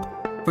can help.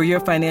 For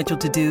your financial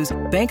to-dos,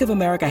 Bank of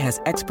America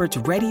has experts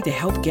ready to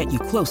help get you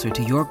closer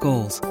to your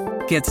goals.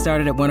 Get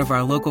started at one of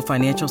our local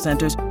financial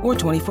centers or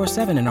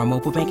 24/7 in our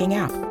mobile banking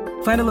app.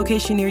 Find a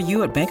location near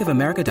you at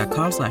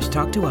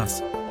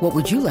bankofamerica.com/talktous. What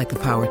would you like the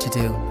power to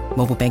do?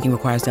 Mobile banking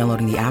requires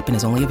downloading the app and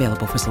is only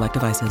available for select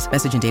devices.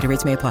 Message and data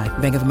rates may apply.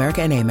 Bank of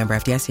America NA, member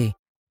FDIC.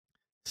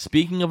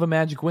 Speaking of a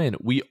Magic win,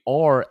 we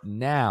are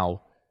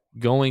now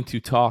going to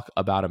talk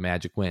about a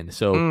Magic win.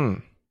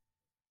 So,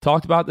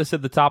 talked about this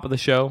at the top of the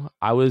show.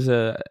 I was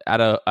at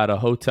a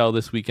hotel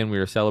this weekend. We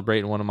were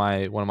celebrating one of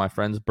my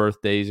friends'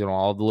 birthdays. You know,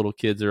 all the little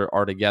kids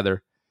are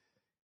together.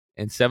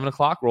 And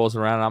 7:00 rolls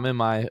around, and I'm in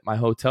my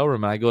hotel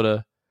room, and I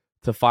go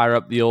to fire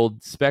up the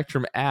old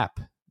Spectrum app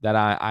that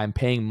I'm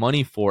paying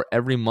money for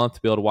every month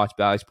to be able to watch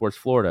Bally Sports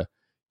Florida.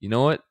 You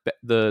know what?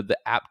 The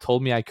app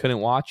told me I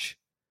couldn't watch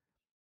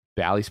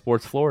Bally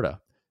Sports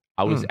Florida.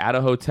 I was at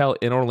a hotel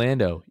in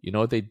Orlando. You know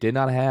what they did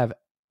not have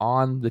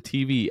on the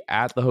TV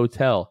at the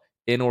hotel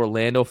in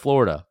Orlando,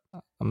 Florida?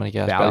 I'm going to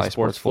guess Bally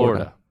Sports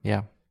Florida.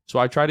 Yeah. So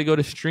I tried to go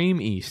to Stream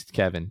East,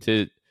 Kevin.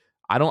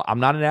 I'm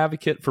not an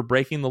advocate for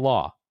breaking the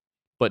law,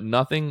 but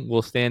nothing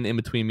will stand in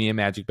between me and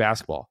Magic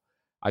basketball.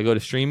 I go to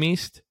Stream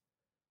East,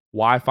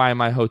 Wi-Fi in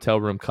my hotel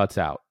room cuts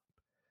out.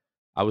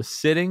 I was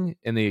sitting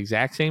in the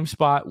exact same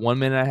spot. 1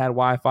 minute I had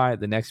Wi-Fi,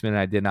 the next minute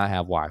I did not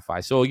have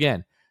Wi-Fi. So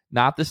again,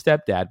 not the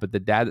stepdad, but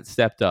the dad that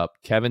stepped up,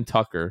 Kevin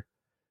Tucker,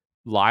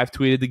 live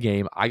tweeted the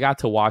game. I got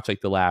to watch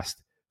like the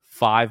last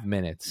 5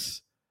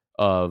 minutes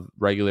of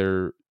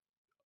regulation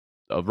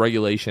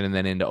and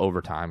then into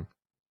overtime.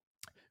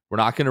 We're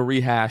not going to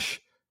rehash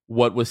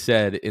what was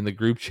said in the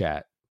group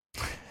chat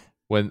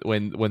when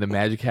the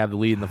Magic have the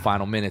lead in the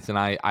final minutes, and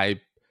I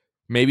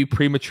maybe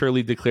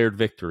prematurely declared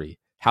victory.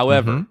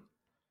 However,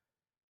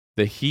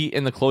 the Heat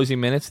in the closing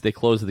minutes, they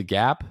close the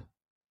gap.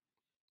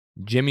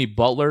 Jimmy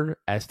Butler,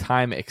 as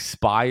time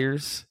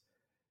expires,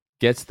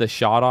 gets the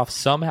shot off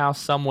somehow,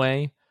 some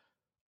way.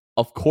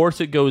 Of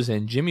course it goes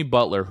in. Jimmy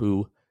Butler,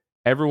 who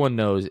everyone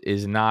knows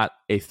is not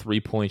a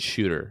three-point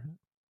shooter.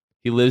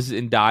 He lives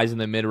and dies in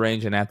the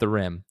mid-range and at the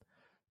rim.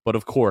 But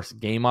of course,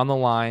 game on the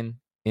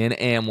line, in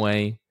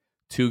Amway,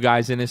 2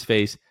 guys in his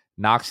face,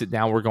 knocks it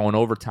down. We're going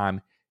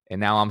overtime, and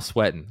now I'm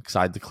sweating because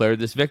I declared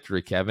this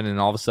victory, Kevin, and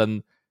all of a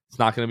sudden it's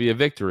not going to be a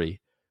victory.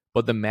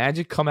 But the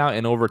Magic come out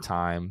in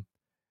overtime.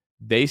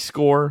 They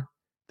score,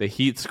 the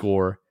Heat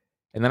score,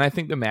 and then I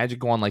think the Magic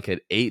go on like an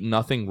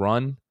 8-0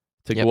 run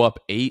to go up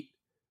 8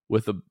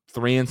 with a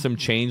 3 and some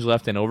change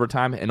left in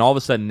overtime. And all of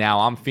a sudden now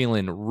I'm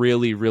feeling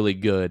really, really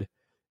good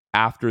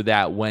after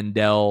that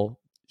Wendell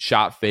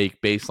shot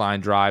fake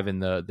baseline drive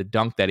and the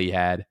dunk that he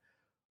had.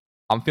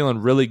 I'm feeling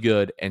really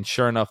good, and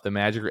sure enough, the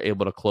Magic are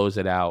able to close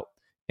it out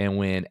and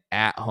win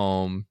at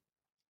home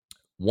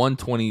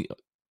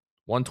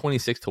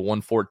 126 to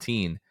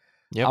 114.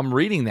 Yep. I'm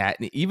reading that,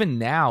 and even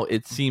now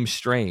it seems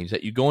strange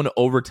that you go into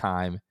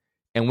overtime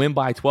and win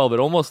by 12. That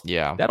almost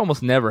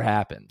never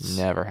happens.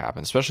 Never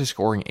happens, especially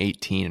scoring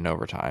 18 in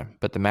overtime.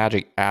 But the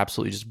Magic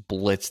absolutely just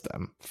blitzed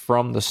them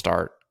from the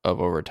start of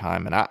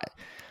overtime. And I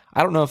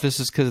don't know if this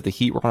is because the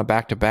Heat were on a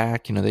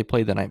back-to-back. You know, they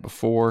played the night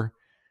before.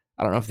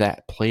 I don't know if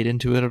that played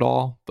into it at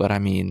all. But, I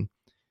mean,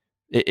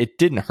 it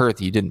didn't hurt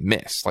that you didn't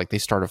miss. Like, they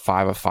started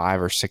 5 of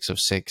 5 or 6 of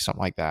 6,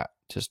 something like that,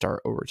 to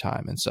start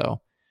overtime. And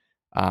so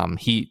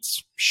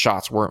Heat's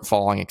shots weren't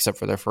falling except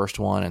for their first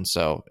one, and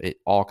so it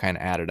all kind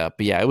of added up.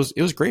 But yeah, it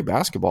was great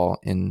basketball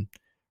in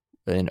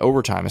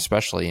overtime,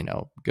 especially. You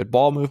know, good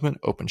ball movement,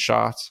 open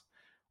shots,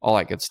 all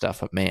that good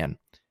stuff. But man,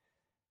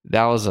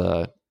 that was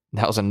a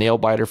nail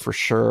biter for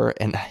sure.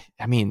 And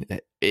I mean,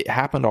 it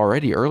happened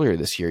already earlier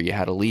this year. You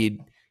had a lead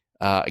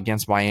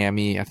against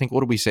Miami. I think,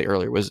 what did we say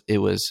earlier? It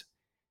was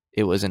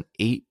an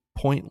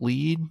 8-point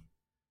lead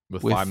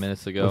with 5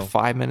 minutes to go. With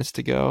 5 minutes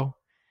to go.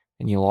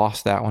 And you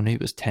lost that one. It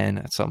was 10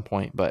 at some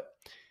point. But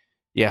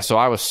yeah, so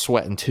I was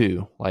sweating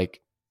too. Like,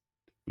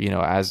 you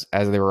know, as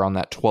they were on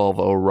that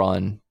 12-0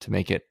 run to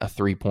make it a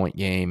 3-point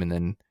game and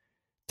then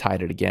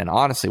tied it again.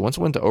 Honestly, once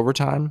it went to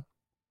overtime,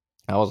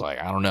 I was like,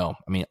 I don't know.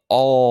 I mean,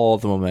 all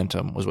the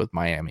momentum was with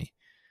Miami.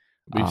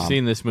 We've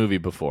seen this movie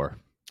before.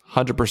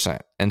 100%.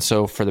 And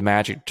so for the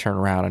Magic to turn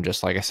around and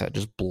just, like I said,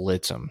 just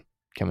blitz them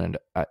coming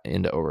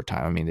into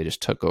overtime. I mean, they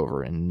just took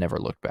over and never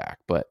looked back.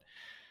 But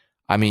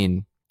I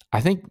mean,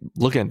 I think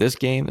looking at this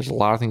game, there's a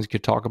lot of things we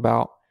could talk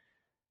about.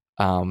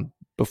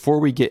 Before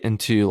we get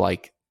into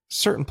like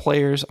certain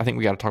players, I think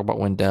we got to talk about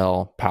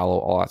Wendell, Paolo,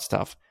 all that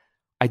stuff.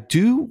 I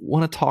do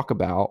want to talk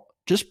about,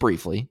 just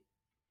briefly,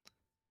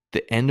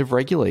 the end of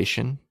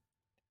regulation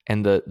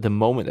and the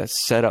moment that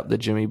set up the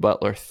Jimmy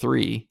Butler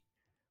 3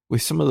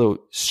 with some of the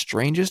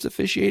strangest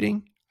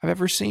officiating I've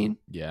ever seen.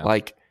 Yeah.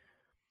 Like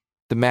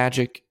the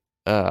Magic,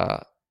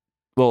 well,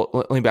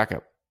 let me back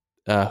up.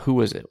 Who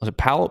was it? Was it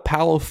Paolo?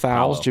 Paolo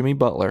fouls Jimmy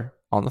Butler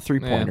on the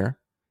 3-pointer.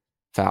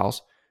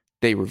 Fouls.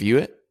 They review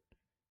it.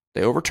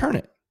 They overturn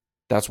it.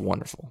 That's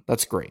wonderful.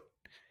 That's great.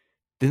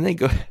 Then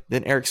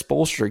Eric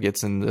Spoelstra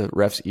gets in the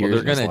ref's ears.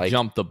 Well, they're going to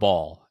jump the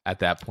ball at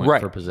that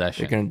point for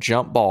possession. They're going to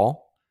jump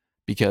ball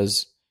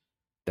because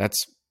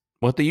that's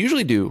what they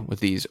usually do with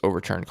these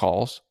overturned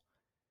calls.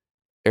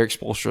 Eric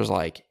Spoelstra's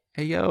like,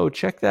 hey, yo,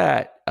 check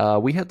that.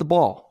 We had the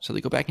ball. So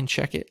they go back and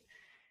check it.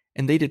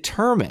 And they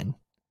determine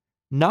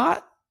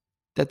not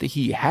that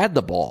he had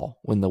the ball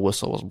when the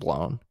whistle was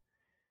blown,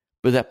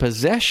 but that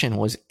possession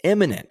was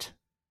imminent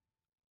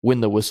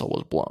when the whistle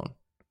was blown,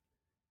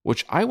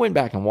 which I went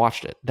back and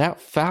watched it. That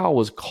foul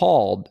was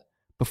called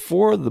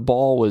before the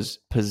ball was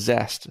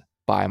possessed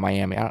by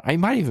Miami. I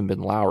might even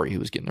been Lowry who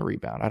was getting the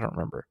rebound. I don't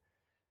remember.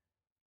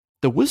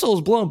 The whistle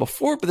was blown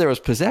before, but there was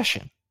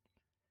possession.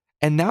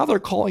 And now they're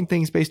calling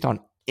things based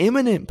on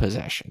imminent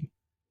possession.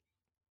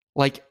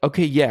 Like,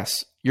 okay,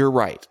 yes, you're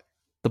right.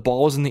 The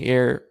ball was in the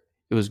air.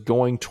 It was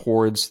going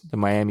towards the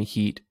Miami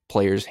Heat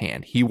player's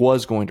hand. He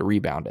was going to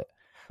rebound it,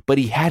 but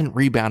he hadn't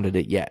rebounded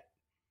it yet.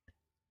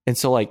 And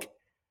so, like,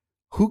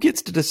 who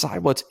gets to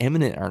decide what's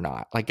imminent or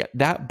not? Like,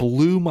 that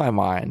blew my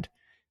mind.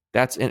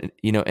 That's,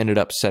 ended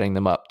up setting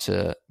them up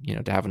to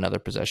have another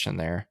possession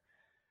there.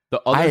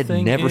 I had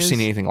never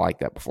seen anything like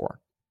that before.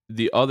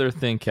 The other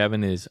thing,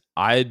 Kevin, is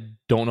I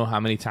don't know how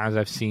many times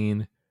I've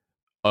seen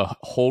a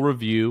whole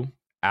review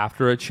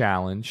after a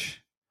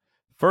challenge.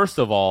 First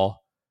of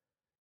all,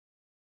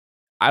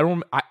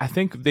 I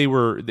think they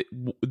were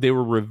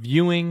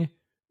reviewing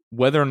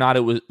whether or not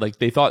it was, like,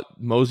 they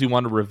thought Mosley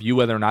wanted to review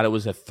whether or not it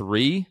was a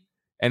 3,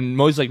 and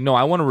Mosley's like, no,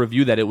 I want to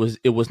review that it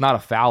was not a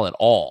foul at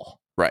all.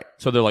 Right.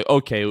 So they're like,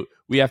 okay,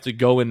 we have to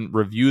go and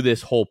review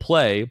this whole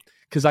play,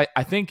 because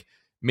I think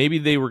maybe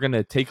they were going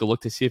to take a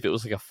look to see if it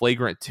was like a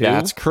flagrant 2.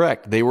 That's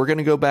correct. They were going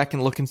to go back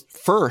and look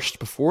first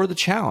before the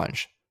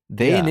challenge.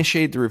 They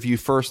initiated the review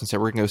first and said,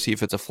 we're going to go see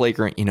if it's a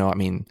flagrant.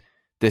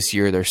 This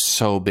year they're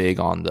so big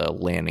on the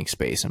landing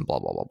space and blah,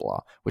 blah, blah, blah.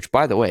 Which,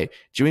 by the way,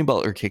 Jimmy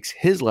Butler kicks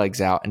his legs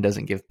out and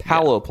doesn't give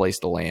Paolo a place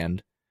to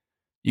land.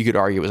 You could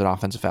argue it was an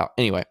offensive foul.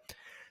 Anyway,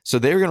 so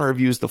they're going to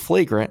review the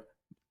flagrant.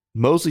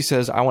 Mosley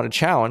says, I want to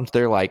challenge.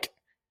 They're like,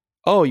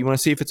 oh, you want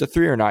to see if it's a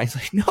 3 or not? He's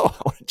like, no,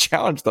 I want to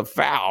challenge the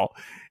foul.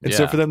 And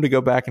so for them to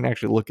go back and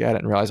actually look at it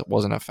and realize it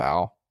wasn't a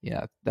foul,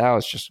 that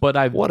was just. But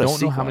I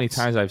don't know how many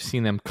times I've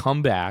seen them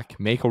come back,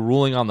 make a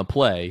ruling on the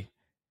play,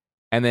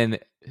 and then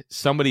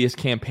somebody is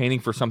campaigning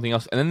for something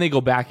else, and then they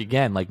go back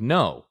again. Like,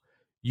 no,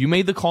 you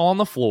made the call on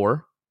the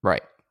floor,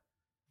 right?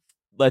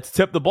 Let's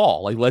tip the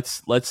ball. Like,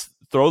 let's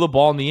throw the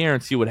ball in the air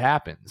and see what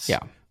happens. Yeah.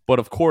 But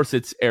of course,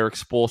 it's Eric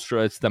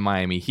Spoelstra. It's the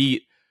Miami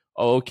Heat.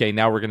 Oh, okay,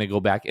 now we're going to go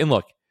back and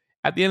look.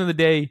 At the end of the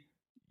day,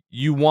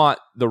 you want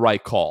the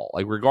right call.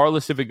 Like,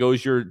 regardless if it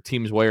goes your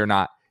team's way or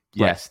not.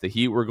 Yes, the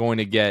Heat were going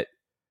to get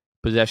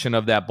possession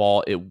of that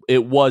ball.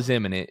 It was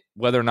imminent.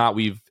 Whether or not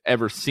we've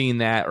ever seen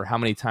that or how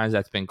many times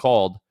that's been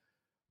called.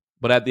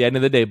 But at the end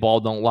of the day, ball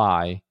don't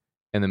lie,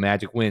 and the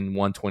Magic win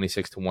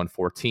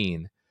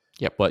 126-114.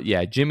 Yep. But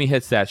yeah, Jimmy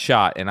hits that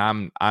shot, and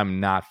I'm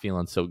not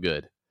feeling so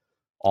good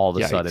all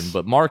of a sudden.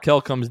 But Markelle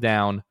comes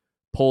down,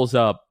 pulls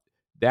up.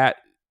 That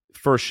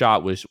first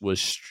shot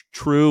was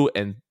true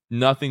and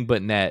nothing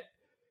but net,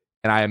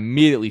 and I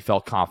immediately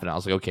felt confident. I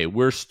was like, okay,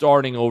 we're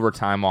starting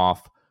overtime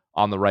off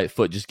on the right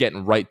foot, just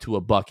getting right to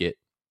a bucket.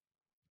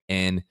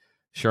 And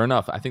sure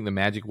enough, I think the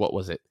Magic, what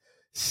was it,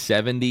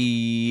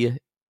 78%,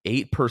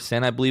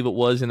 I believe it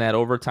was, in that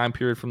overtime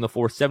period from the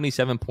floor,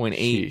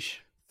 77.8,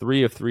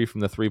 3 of 3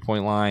 from the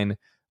 3-point line,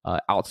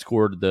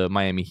 outscored the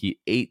Miami Heat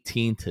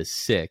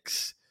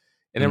 18-6.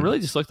 And it really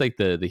just looked like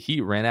the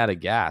Heat ran out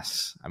of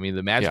gas. I mean,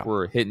 the Magic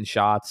were hitting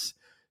shots.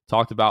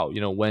 Talked about,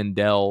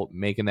 Wendell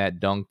making that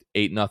dunk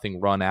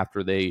 8-0 run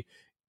after they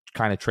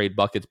kind of trade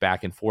buckets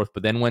back and forth.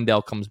 But then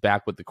Wendell comes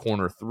back with the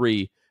corner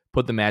 3,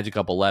 put the Magic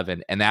up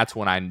 11, and that's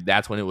when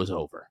it was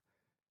over.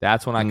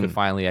 That's when I could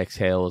finally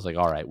exhale. It was like,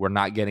 all right, we're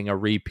not getting a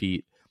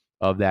repeat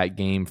of that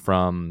game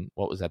from,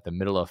 what was that, the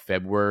middle of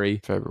February?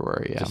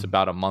 February, yeah. Just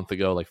about a month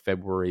ago, like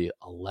February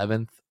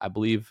 11th, I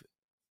believe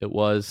it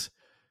was.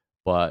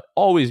 But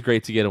always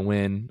great to get a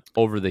win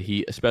over the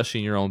Heat,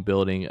 especially in your own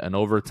building, an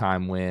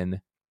overtime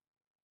win.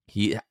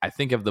 I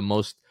think, of the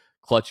most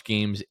clutch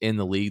games in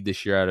the league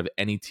this year out of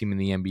any team in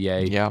the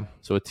NBA. Yeah.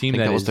 So a team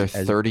that was their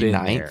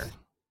 39th,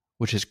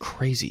 which is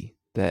crazy.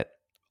 That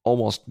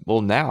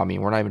now, I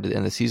mean, we're not even to the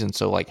end of the season,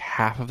 so like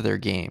half of their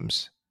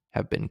games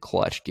have been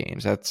clutch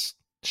games. That's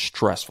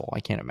stressful. I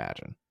can't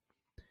imagine.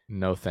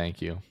 No,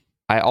 thank you.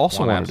 I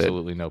also wanted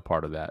absolutely no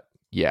part of that.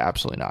 Yeah,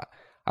 absolutely not.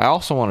 I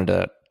also wanted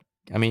to,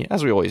 I mean,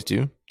 as we always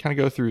do, kind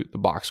of go through the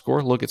box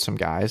score, look at some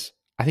guys.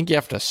 I think you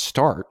have to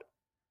start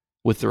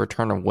with the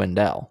return of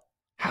Wendell.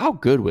 How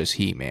good was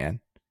he, man?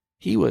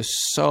 He was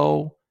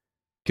so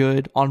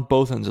good on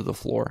both ends of the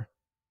floor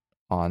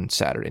on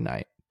Saturday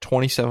night.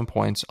 27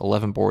 points,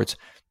 11 boards,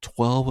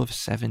 12 of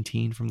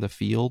 17 from the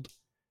field.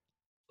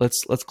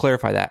 Let's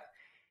clarify that.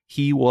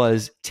 He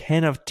was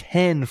 10 of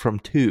 10 from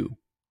 2,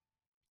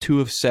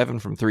 2 of 7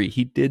 from 3.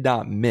 He did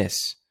not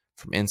miss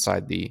from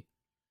inside the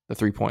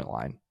 3-point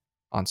line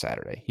on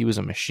Saturday. He was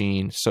a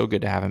machine. So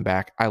good to have him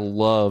back. I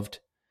loved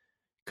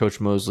Coach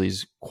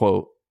Mosley's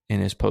quote in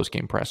his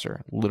post-game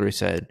presser. Literally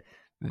said,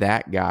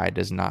 that guy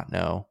does not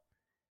know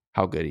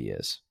how good he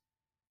is.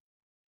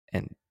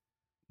 And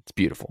it's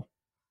beautiful.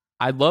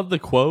 I love the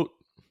quote.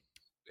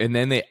 And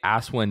then they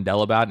asked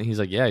Wendell about it, and he's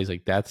like, yeah,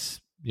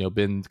 that's,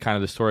 been kind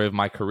of the story of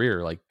my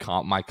career. Like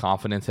my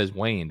confidence has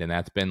waned, and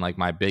that's been like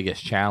my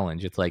biggest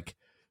challenge. It's like,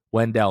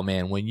 Wendell,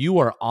 man, when you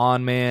are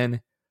on,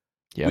 man,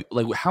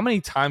 like how many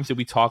times did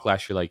we talk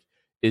last year? Like,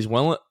 is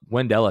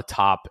Wendell a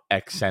top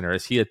X center?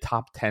 Is he a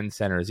top 10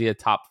 center? Is he a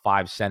top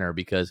 5 center?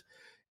 Because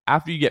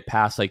after you get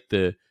past like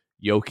the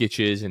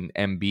Jokic's and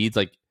Embiid's,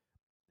 like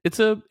it's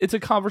a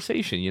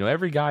conversation.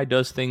 Every guy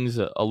does things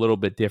a little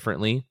bit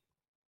differently.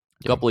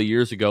 A couple of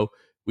years ago,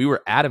 we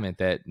were adamant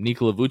that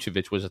Nikola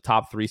Vucevic was a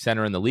top 3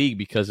 center in the league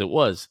because it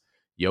was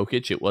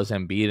Jokic, it was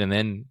Embiid,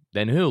 and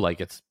then who?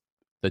 Like, it's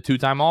the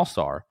 2-time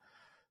All-Star.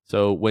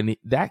 So when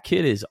that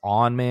kid is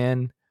on,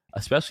 man,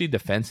 especially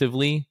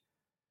defensively,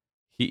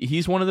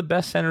 he's one of the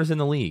best centers in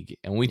the league.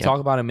 And we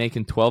talk about him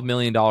making $12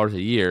 million a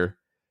year.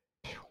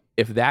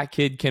 If that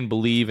kid can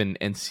believe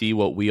and see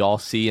what we all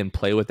see and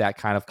play with that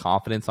kind of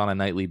confidence on a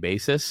nightly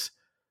basis,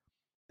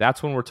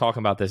 that's when we're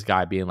talking about this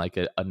guy being like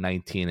a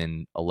 19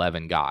 and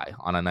 11 guy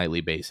on a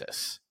nightly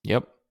basis.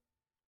 Yep,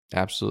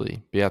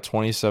 absolutely. Yeah,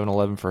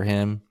 27-11 for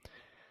him.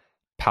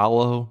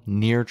 Paolo,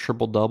 near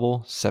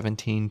triple-double,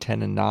 17,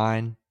 10, and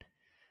 9.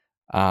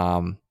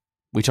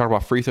 We talked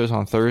about free throws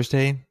on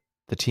Thursday.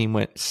 The team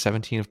went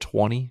 17 of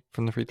 20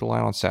 from the free throw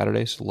line on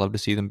Saturday, so love to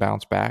see them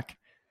bounce back.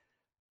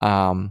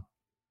 Oh,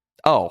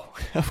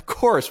 of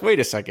course.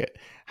 Wait a second.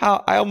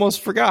 I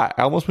almost forgot.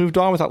 I almost moved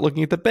on without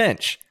looking at the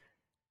bench.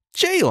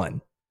 Jalen.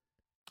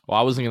 Well,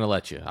 I wasn't going to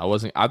let you.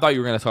 I thought you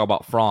were going to talk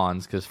about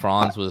Franz because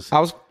Franz was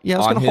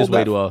on his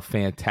way to a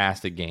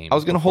fantastic game. I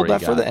was going to hold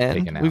that for the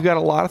end. We've got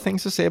a lot of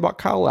things to say about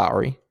Kyle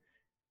Lowry.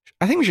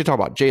 I think we should talk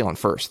about Jalen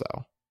first,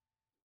 though.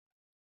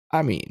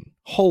 I mean,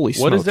 holy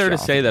smokes. What is there to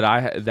say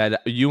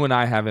that you and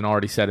I haven't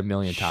already said a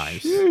million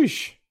times?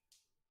 Sheesh.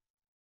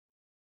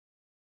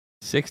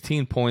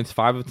 16 points,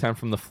 5 of 10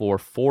 from the floor,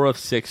 4 of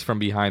 6 from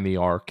behind the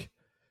arc,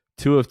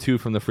 2 of 2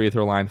 from the free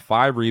throw line,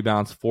 5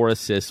 rebounds, 4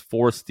 assists,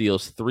 4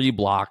 steals, 3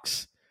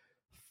 blocks.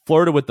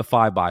 Flirted with the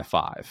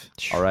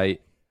 5x5. All right.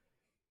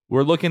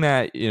 We're looking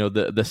at,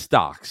 the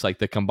stocks, like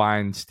the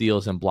combined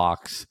steals and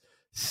blocks,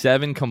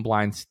 7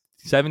 combined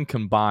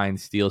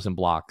steals and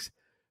blocks.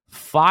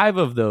 5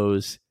 of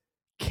those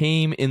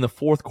came in the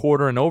fourth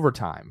quarter and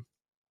overtime.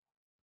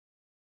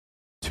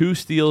 2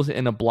 steals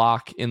and a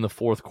block in the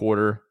fourth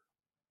quarter,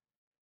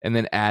 and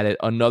then added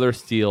another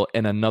steal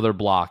and another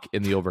block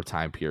in the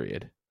overtime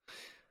period.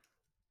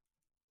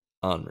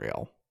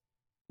 Unreal.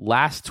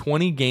 Last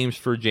 20 games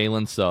for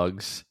Jalen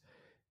Suggs,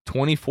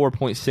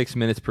 24.6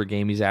 minutes per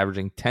game. He's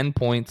averaging 10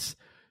 points,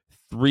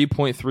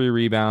 3.3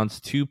 rebounds,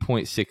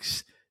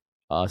 2.6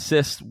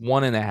 assists,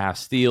 1.5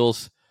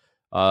 steals.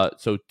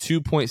 So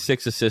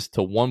 2.6 assists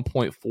to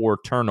 1.4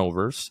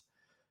 turnovers,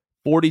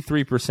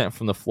 43%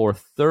 from the floor,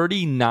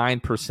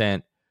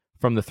 39%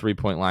 from the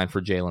 3-point line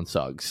for Jalen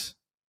Suggs.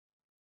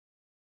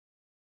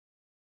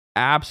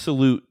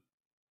 Absolute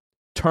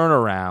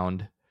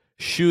turnaround,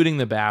 shooting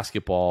the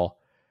basketball.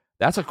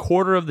 That's a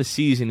quarter of the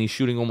season. He's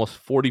shooting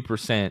almost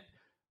 40%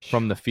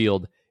 from the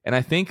field. And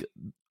I think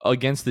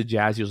against the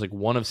Jazz, he was like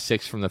 1 of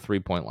 6 from the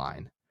 3-point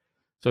line.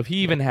 So if he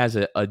even has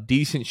a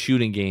decent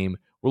shooting game,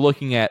 we're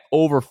looking at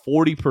over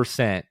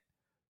 40%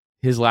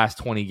 his last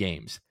 20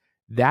 games.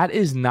 That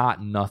is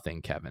not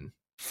nothing, Kevin.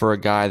 For a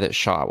guy that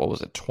shot,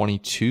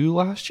 22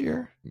 last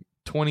year?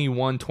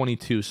 21,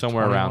 22,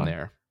 somewhere 21. around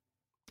there.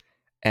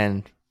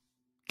 And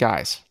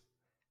guys,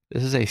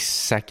 this is a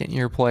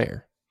second-year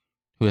player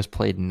who has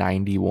played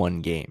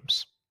 91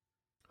 games.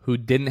 Who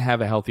didn't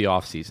have a healthy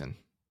offseason.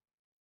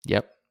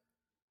 Yep.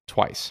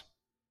 Twice.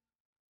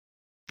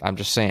 I'm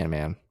just saying,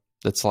 man.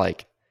 That's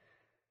like,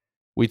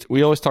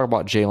 we always talk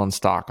about Jalen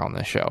stock on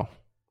this show.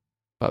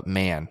 But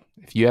man,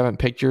 if you haven't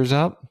picked yours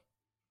up,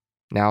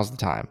 now's the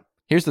time.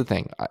 Here's the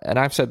thing, and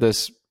I've said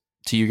this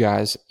to you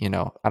guys,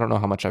 I don't know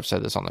how much I've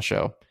said this on the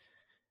show.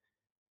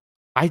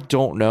 I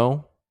don't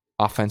know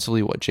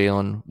offensively what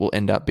Jalen will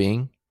end up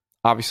being.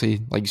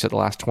 Obviously, like you said, the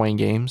last 20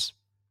 games,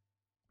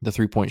 the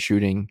 3-point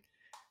shooting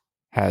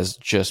has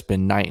just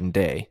been night and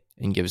day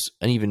and gives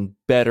an even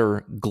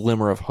better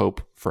glimmer of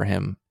hope for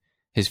him,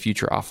 his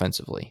future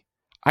offensively.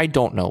 I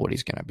don't know what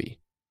he's going to be.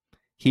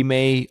 He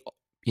may,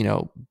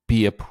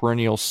 be a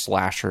perennial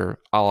slasher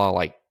a la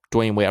like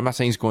Dwayne Wade, I'm not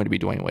saying he's going to be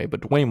Dwayne Wade,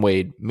 but Dwayne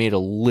Wade made a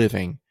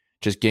living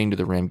just getting to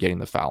the rim, getting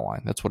the foul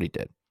line. That's what he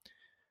did.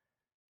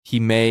 He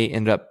may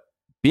end up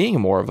being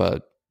more of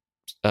a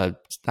I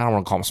don't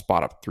want to call him a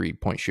spot-up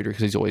three-point shooter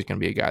because he's always going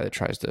to be a guy that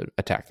tries to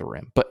attack the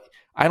rim. But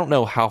I don't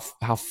know how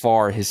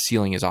far his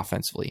ceiling is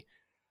offensively.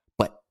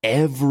 But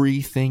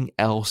everything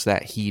else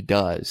that he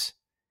does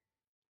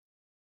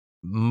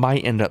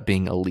might end up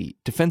being elite.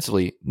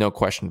 Defensively, no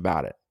question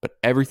about it. But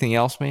everything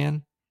else,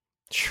 man,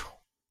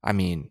 I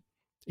mean,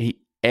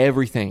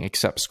 everything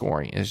except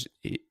scoring is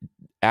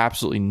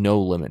absolutely no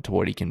limit to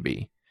what he can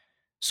be.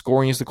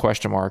 Scoring is the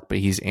question mark, but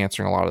he's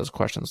answering a lot of those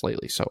questions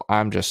lately. So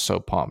I'm just so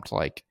pumped.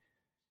 Like,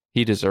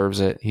 he deserves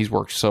it. He's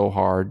worked so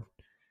hard.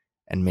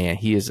 And man,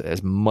 he is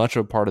as much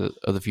a part of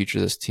the future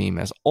of this team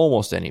as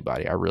almost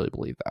anybody. I really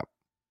believe that.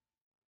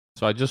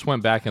 So I just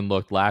went back and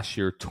looked last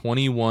year,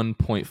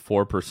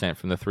 21.4%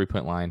 from the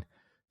three-point line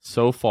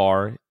so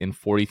far in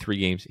 43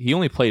 games. He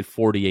only played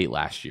 48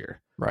 last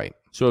year. Right.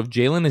 So if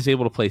Jalen is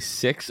able to play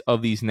 6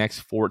 of these next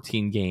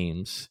 14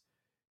 games,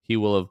 he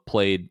will have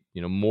played,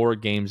 more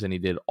games than he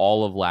did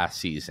all of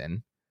last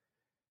season.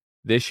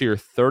 This year,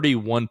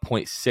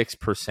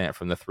 31.6%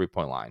 from the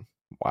three-point line.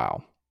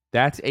 Wow.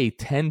 That's a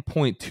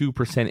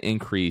 10.2%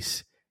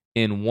 increase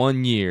in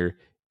 1 year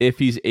if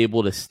he's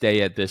able to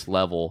stay at this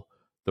level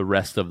the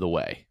rest of the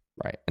way.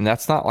 Right. And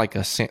that's not like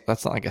a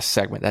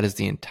segment. That is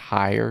the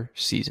entire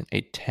season.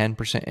 A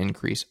 10%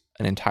 increase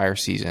an entire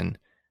season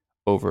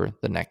over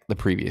the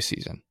previous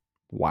season.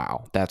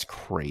 Wow. That's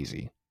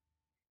crazy.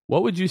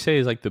 What would you say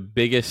is like the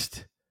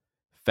biggest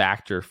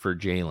factor for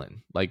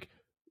Jalen? Like,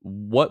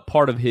 what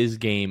part of his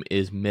game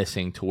is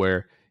missing to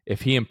where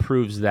if he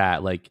improves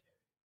that, like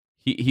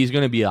he's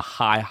going to be a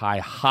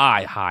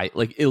high,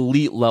 like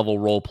elite level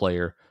role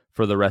player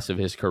for the rest of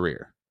his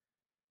career?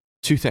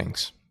 Two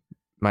things.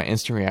 My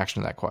instant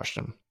reaction to that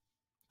question.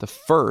 The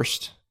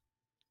first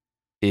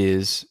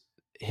is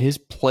his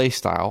play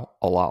style,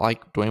 a lot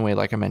like Dwayne Wade,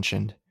 like I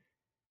mentioned,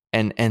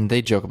 and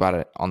they joke about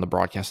it on the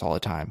broadcast all the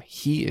time.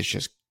 He is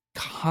just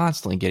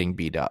constantly getting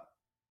beat up.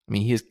 I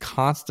mean, he is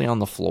constantly on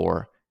the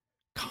floor,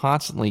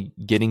 constantly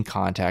getting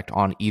contact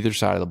on either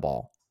side of the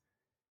ball.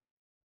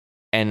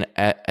 And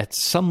at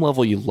some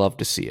level, you love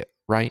to see it,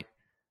 right?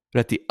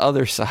 But at the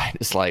other side,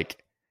 it's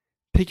like,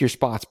 pick your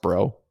spots,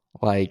 bro.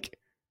 Like,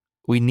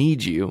 we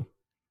need you.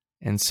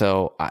 And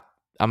so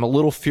I'm a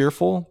little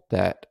fearful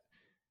that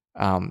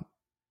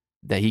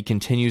he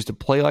continues to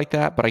play like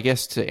that. But I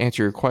guess to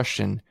answer your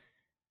question,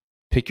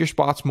 pick your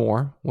spots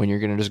more when you're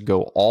going to just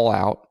go all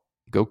out,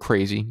 go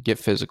crazy, get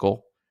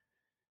physical.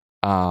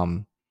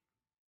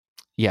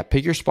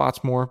 Pick your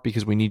spots more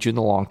because we need you in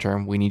the long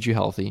term. We need you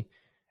healthy.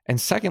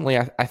 And secondly,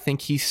 I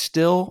think he's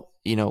still,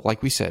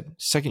 like we said,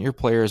 second-year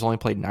player has only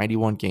played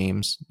 91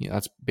 games.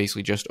 That's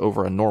basically just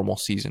over a normal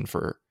season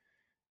for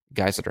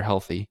guys that are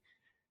healthy.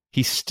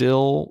 He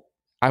still,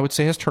 I would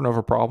say, has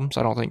turnover problems.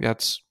 I don't think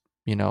that's,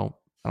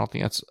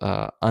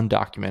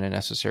 undocumented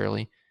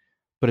necessarily.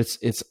 But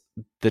it's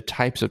the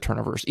types of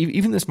turnovers.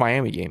 Even this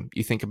Miami game,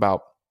 you think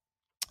about,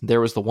 there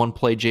was the one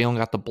play Jalen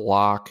got the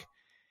block,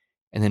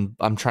 and then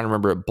I'm trying to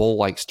remember it.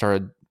 Bull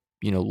started,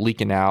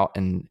 leaking out,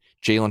 and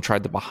Jalen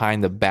tried the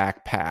behind the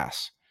back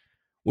pass,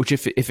 which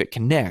if it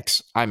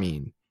connects, I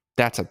mean,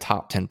 that's a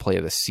top 10 play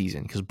of the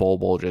season because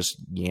Bull just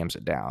yams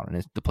it down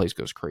and the place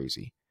goes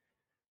crazy.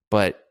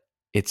 But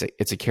it's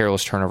a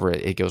careless turnover.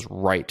 It goes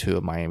right to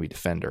a Miami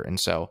defender, and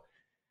so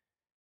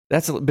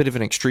that's a bit of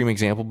an extreme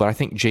example. But I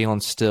think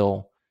Jalen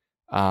still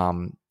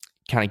kind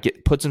of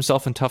puts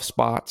himself in tough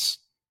spots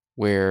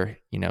where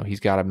he's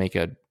got to make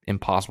an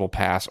impossible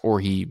pass, or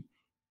he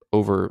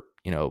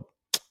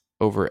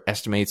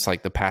overestimates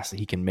like the pass that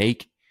he can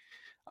make.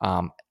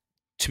 To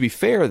be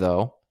fair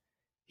though,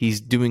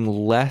 he's doing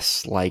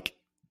less like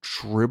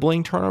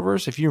dribbling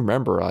turnovers. If you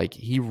remember, like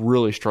he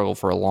really struggled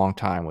for a long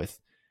time with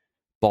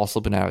ball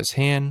slipping out of his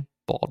hand,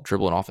 ball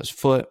dribbling off his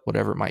foot,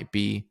 whatever it might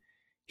be.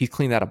 He's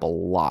cleaned that up a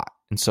lot.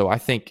 And so I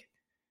think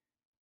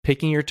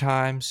picking your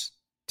times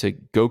to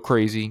go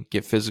crazy,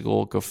 get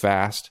physical, go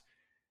fast,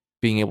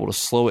 being able to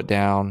slow it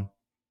down,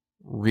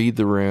 read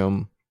the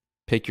room,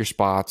 pick your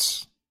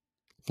spots,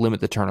 limit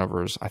the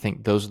turnovers. I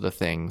think those are the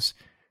things.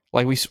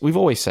 Like we've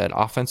always said,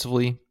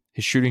 offensively,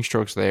 his shooting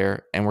stroke's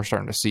there, and we're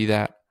starting to see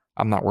that.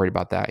 I'm not worried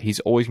about that. He's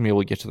always going to be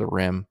able to get to the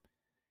rim.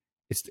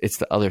 It's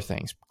the other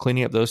things.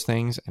 Cleaning up those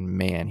things, and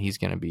man, he's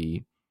going to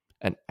be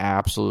an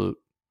absolute,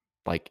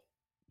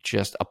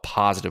 just a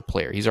positive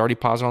player. He's already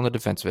positive on the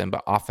defensive end,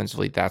 but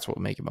offensively, that's what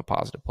would make him a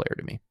positive player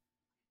to me.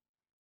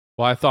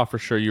 Well, I thought for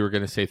sure you were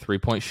going to say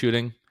three-point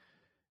shooting.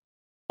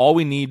 All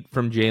we need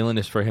from Jalen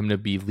is for him to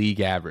be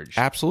league average.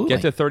 Absolutely.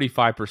 Get to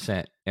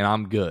 35%, and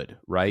I'm good,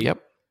 right?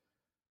 Yep.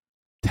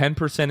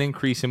 10%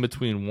 increase in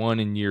between 1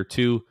 and year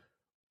 2.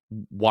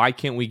 Why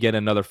can't we get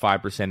another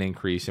 5%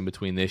 increase in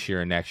between this year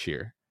and next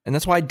year? And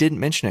that's why I didn't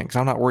mention it, because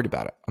I'm not worried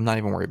about it. I'm not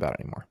even worried about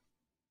it anymore.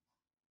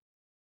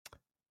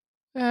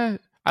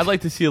 I'd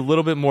like to see a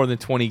little bit more than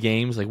 20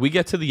 games. Like, we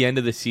get to the end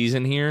of the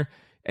season here,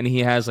 and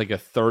he has like a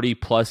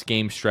 30-plus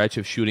game stretch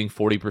of shooting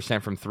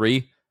 40% from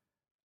 3.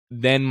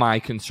 Then my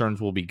concerns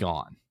will be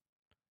gone.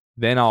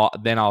 then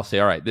I'll say,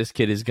 all right, this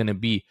kid is going to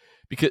be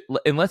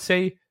and let's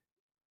say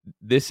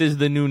this is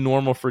the new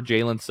normal for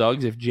Jalen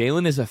Suggs. If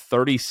Jalen is a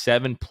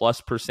 37+%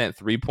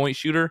 3-point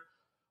shooter,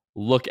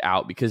 look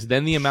out, because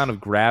then the amount of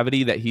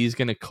gravity that he's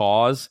going to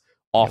cause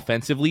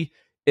offensively,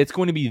 it's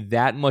going to be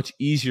that much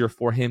easier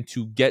for him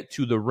to get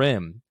to the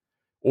rim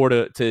or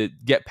to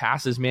get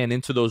past his man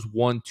into those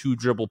 1-2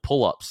 dribble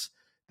pull-ups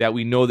that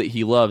we know that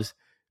he loves,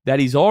 that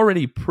he's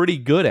already pretty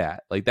good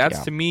at. Like, that's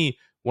to me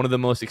one of the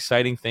most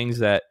exciting things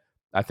that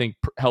I think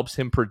helps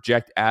him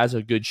project as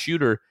a good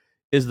shooter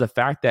is the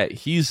fact that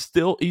he's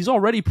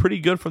already pretty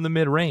good from the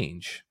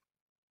mid-range.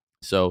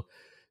 So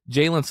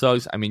Jalen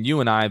Suggs, I mean, you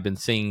and I have been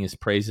singing his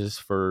praises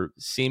for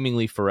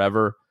seemingly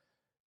forever.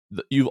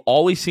 You've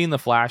always seen the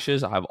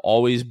flashes. I've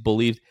always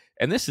believed,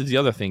 and this is the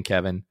other thing,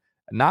 Kevin,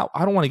 I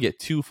don't want to get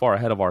too far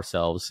ahead of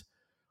ourselves,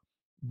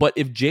 but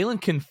if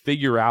Jalen can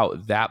figure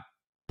out that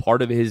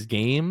part of his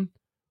game,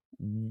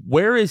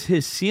 where is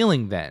his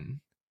ceiling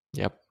then?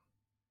 Yep.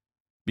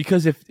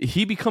 Because if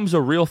he becomes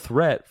a real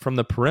threat from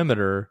the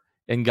perimeter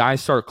and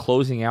guys start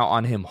closing out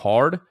on him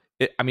hard,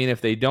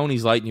 if they don't,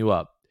 he's lighting you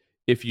up.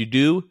 If you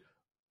do,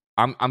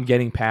 I'm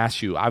getting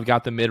past you. I've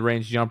got the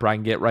mid-range jumper. I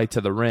can get right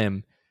to the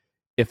rim.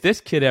 If this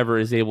kid ever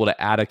is able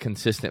to add a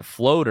consistent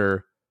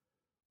floater,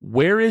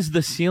 where is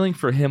the ceiling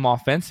for him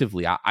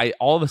offensively? I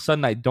all of a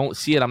sudden I don't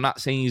see it. I'm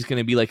not saying he's going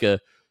to be like a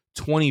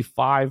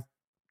 25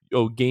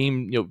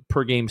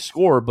 per game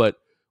scorer, but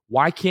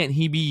why can't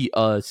he be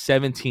a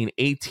 17,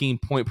 18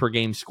 point per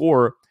game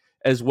scorer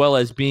as well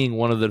as being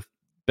one of the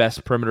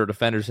best perimeter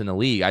defenders in the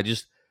league?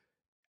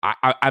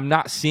 I'm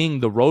not seeing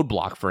the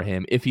roadblock for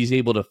him if he's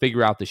able to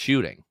figure out the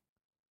shooting.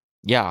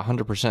 Yeah,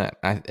 100%.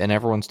 And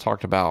everyone's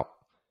talked about,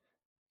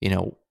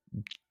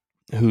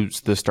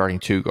 who's the starting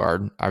 2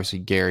 guard. Obviously,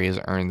 Gary has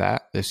earned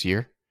that this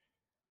year.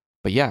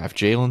 But yeah, if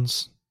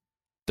Jalen's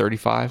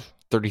 35,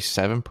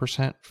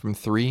 37% from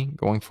 3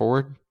 going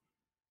forward,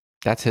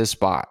 that's his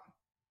spot.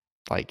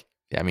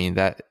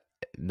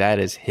 That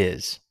is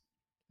his.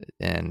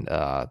 And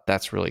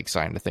that's really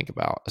exciting to think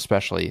about,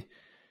 especially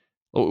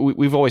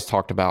we've always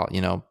talked about,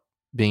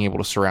 being able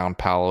to surround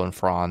Paolo and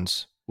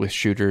Franz with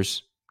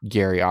shooters.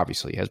 Gary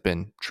obviously has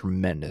been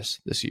tremendous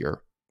this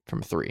year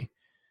from 3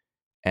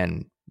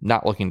 and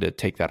not looking to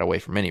take that away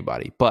from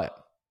anybody. But,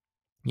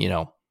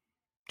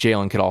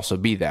 Jalen could also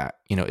be that,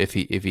 if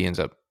he ends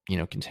up,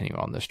 continuing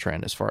on this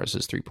trend as far as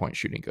his 3-point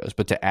shooting goes.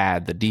 But to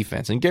add the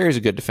defense, and Gary's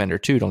a good defender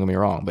too, don't get me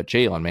wrong, but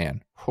Jalen,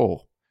 man,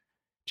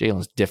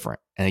 Jalen's different.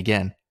 And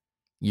again,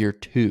 year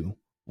 2,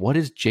 what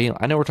is Jalen?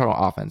 I know we're talking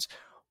about offense.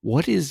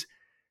 What is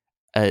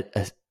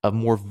a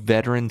more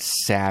veteran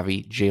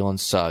savvy Jalen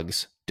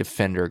Suggs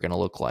defender going to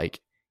look like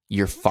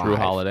year 5, Drew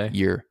Holiday,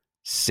 year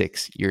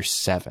 6, year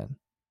 7?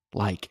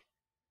 But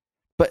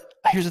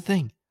here's the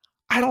thing.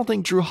 I don't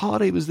think Drew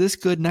Holiday was this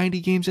good 90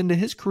 games into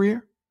his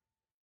career.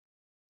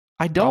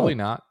 I don't. Probably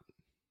not.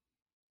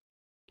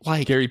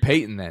 Gary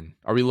Payton then.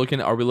 Are we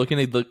looking at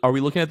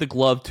the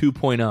glove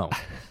 2.0?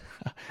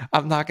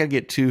 I'm not going to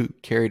get too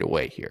carried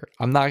away here.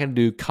 I'm not going to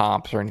do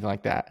comps or anything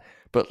like that.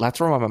 But that's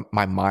where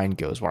my mind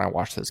goes when I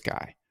watch this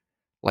guy.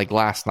 Like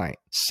last night,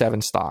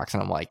 7 stocks,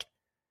 and I'm like,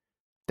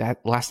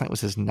 that last night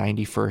was his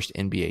 91st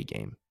NBA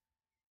game.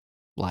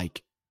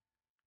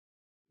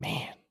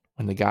 Man,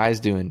 when the guy's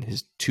doing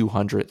his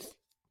 200th,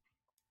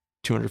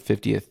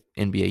 250th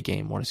NBA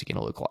game, what is he going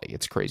to look like?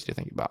 It's crazy to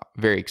think about.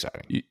 Very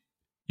exciting.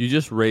 You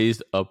just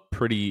raised a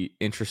pretty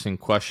interesting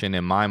question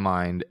in my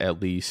mind,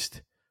 at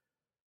least.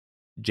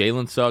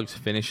 Jalen Suggs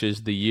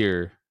finishes the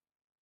year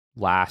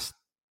last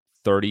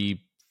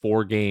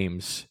 34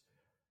 games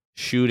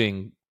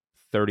shooting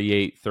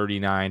 38,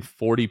 39,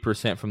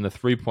 40% from the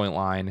 3-point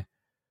line.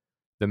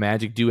 The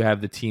Magic do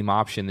have the team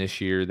option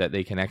this year that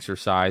they can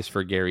exercise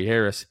for Gary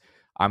Harris.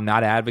 I'm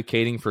not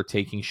advocating for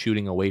taking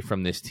shooting away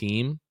from this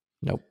team.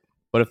 Nope.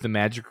 But if the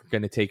Magic are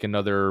going to take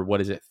another,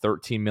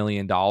 $13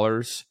 million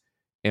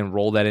and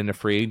roll that into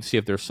free agency,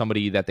 if there's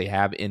somebody that they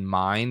have in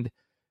mind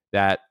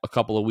that a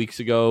couple of weeks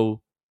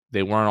ago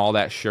they weren't all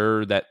that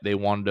sure that they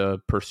wanted to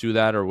pursue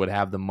that or would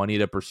have the money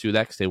to pursue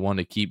that because they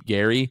wanted to keep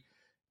Gary.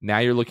 Now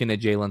you're looking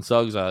at Jalen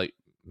Suggs.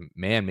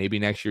 Man, maybe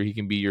next year he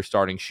can be your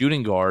starting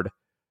shooting guard.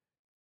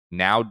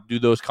 Now do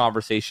those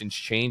conversations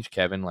change,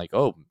 Kevin?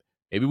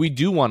 Maybe we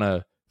do want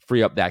to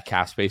free up that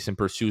cap space and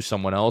pursue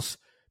someone else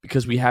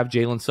because we have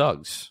Jalen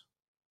Suggs.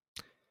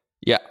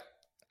 Yeah.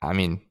 I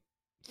mean,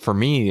 for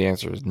me, the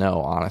answer is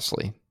no,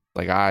 honestly.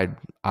 I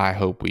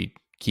hope we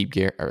keep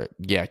Gary.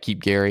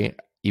 Keep Gary.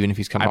 Even if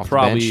he's coming off the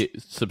bench. I probably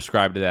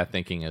subscribe to that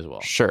thinking as well.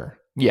 Sure.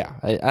 Yeah.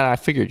 I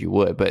figured you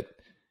would, but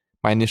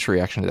my initial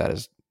reaction to that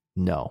is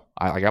no.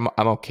 I'm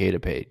okay to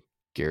pay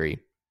Gary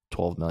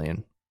 $12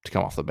 million to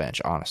come off the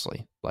bench,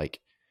 honestly.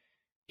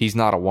 He's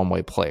not a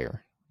one-way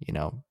player,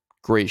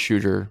 great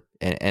shooter.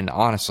 And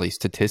honestly,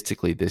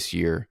 statistically this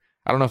year,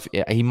 I don't know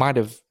if he might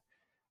have,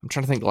 I'm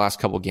trying to think the last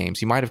couple of games,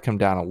 he might have come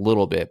down a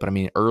little bit, but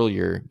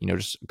earlier,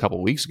 just a couple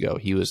of weeks ago,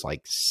 he was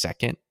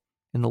 2nd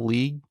in the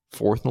league,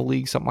 4th in the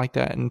league, something like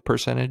that in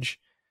percentage.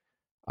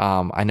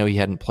 I know he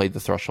hadn't played the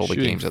threshold of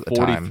games at the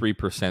time.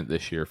 43%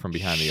 this year from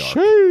behind the arc.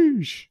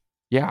 Sheesh.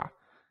 Yeah.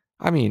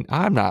 I mean,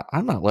 I'm not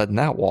letting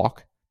that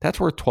walk. That's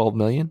worth $12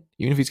 million,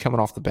 even if he's coming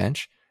off the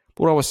bench.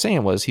 But what I was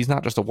saying was he's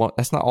not just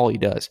that's not all he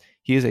does.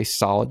 He is a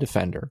solid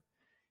defender.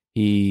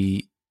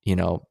 He,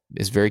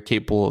 is very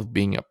capable of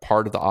being a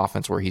part of the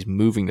offense where he's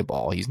moving the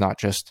ball. He's not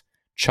just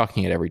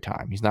chucking it every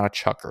time. He's not a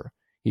chucker.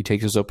 He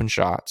takes his open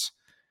shots,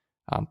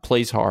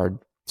 plays hard.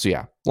 So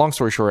yeah, long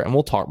story short, and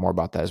we'll talk more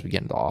about that as we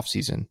get into the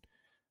offseason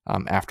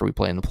after we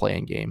play in the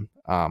play-in game.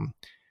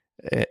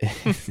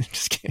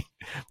 Just kidding.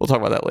 We'll talk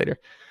about that later.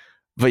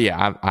 But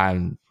yeah,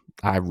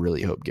 I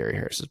really hope Gary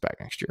Harris is back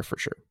next year for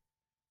sure.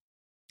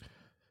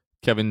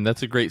 Kevin,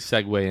 that's a great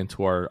segue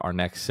into our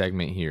next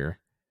segment here.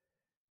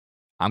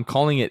 I'm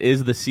calling it,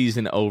 is the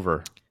season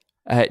over?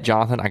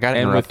 Jonathan, I got to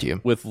interrupt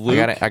you. With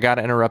Luke? I got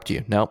to interrupt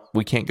you. No,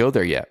 we can't go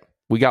there yet.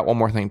 We got one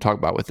more thing to talk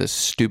about with this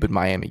stupid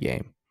Miami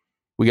game.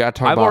 We got to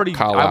talk about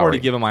Kyle Lowry. I've already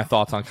given my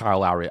thoughts on Kyle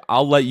Lowry.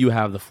 I'll let you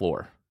have the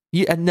floor.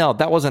 Yeah, no,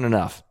 that wasn't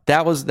enough.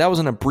 That was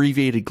an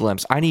abbreviated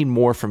glimpse. I need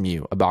more from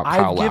you about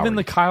Kyle Lowry. I've given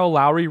the Kyle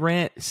Lowry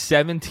rant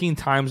 17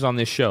 times on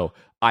this show.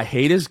 I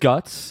hate his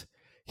guts.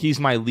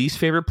 He's my least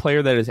favorite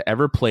player that has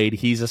ever played.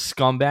 He's a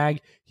scumbag.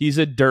 He's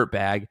a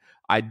dirtbag.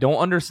 I don't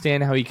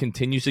understand how he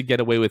continues to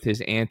get away with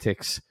his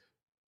antics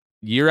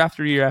year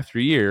after year after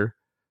year.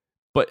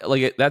 But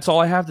like, that's all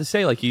I have to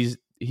say. Like, he's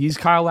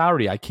Kyle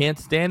Lowry. I can't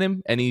stand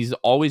him, and he's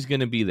always going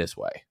to be this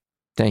way.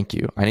 Thank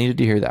you. I needed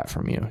to hear that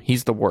from you.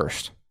 He's the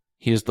worst.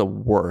 He is the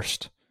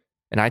worst.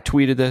 And I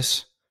tweeted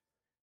this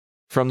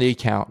from the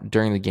account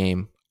during the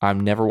game. I'm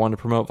never one to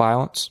promote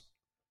violence.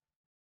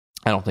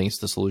 I don't think it's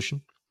the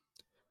solution.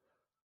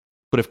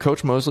 But if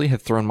Coach Mosley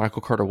had thrown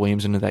Michael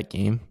Carter-Williams into that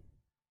game,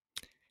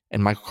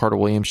 and Michael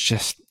Carter-Williams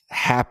just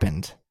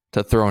happened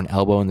to throw an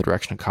elbow in the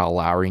direction of Kyle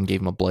Lowry and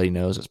gave him a bloody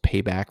nose as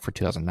payback for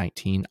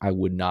 2019, I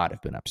would not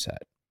have been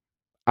upset.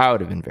 I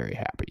would have been very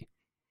happy.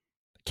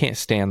 Can't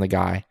stand the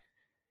guy.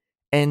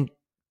 And,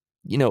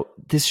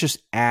 this just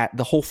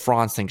the whole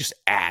Franz thing just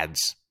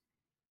adds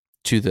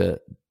to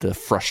the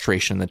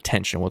frustration, the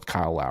tension with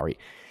Kyle Lowry.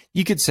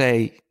 You could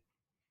say,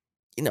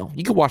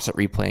 you could watch that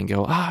replay and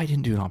go, I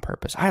didn't do it on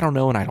purpose. I don't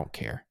know, and I don't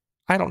care.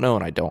 I don't know,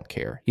 and I don't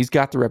care. He's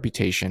got the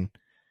reputation.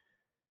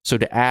 So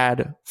to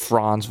add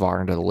Franz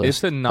Wagner to the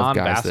list, it's a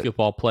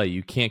non-basketball play.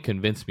 You can't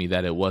convince me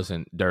that it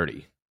wasn't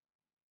dirty.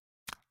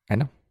 I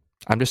know.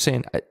 I'm just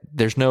saying,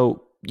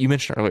 you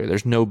mentioned earlier,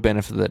 there's no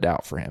benefit of the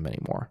doubt for him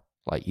anymore.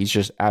 Like, he's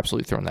just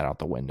absolutely thrown that out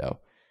the window.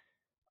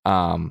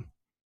 So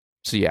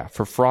yeah,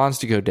 for Franz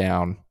to go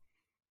down,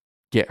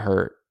 get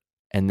hurt,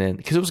 and then,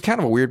 because it was kind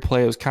of a weird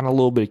play, it was kind of a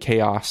little bit of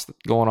chaos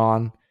going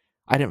on.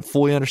 I didn't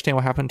fully understand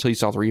what happened until you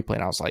saw the replay,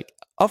 and I was like,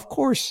 of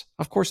course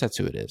that's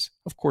who it is.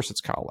 Of course it's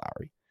Kyle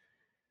Lowry.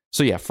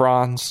 So yeah,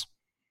 Franz,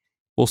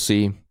 we'll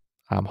see.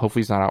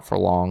 Hopefully he's not out for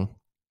long,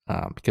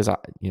 because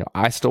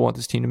I still want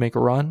this team to make a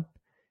run.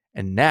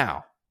 And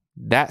now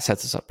that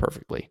sets us up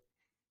perfectly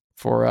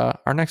for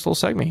our next little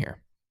segment here.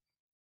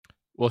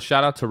 Well,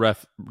 shout out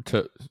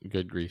to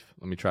good grief.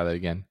 Let me try that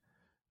again.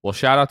 Well,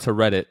 shout out to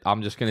Reddit.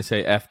 I'm just going to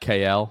say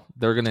FKL.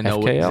 They're going to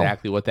know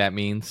exactly what that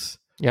means.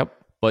 Yep.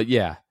 But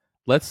yeah,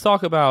 let's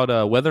talk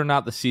about whether or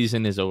not the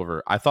season is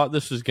over. I thought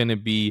this was going to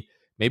be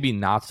maybe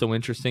not so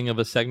interesting of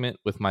a segment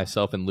with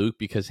myself and Luke,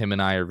 because him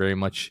and I are very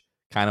much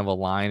kind of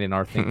aligned in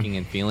our thinking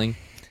and feeling.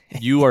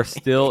 You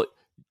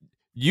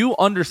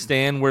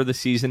understand where the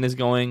season is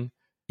going.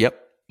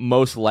 Yep.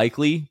 Most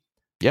likely.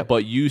 Yep.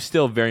 But you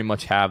still very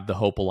much have the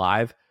hope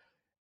alive.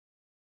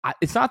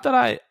 It's not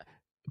that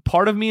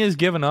part of me has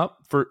given up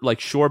for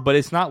sure, but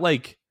it's not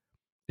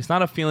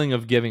a feeling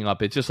of giving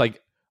up. It's just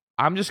like,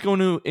 I'm just going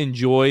to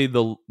enjoy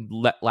the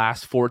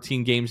last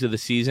 14 games of the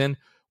season.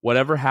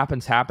 Whatever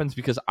happens,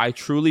 because I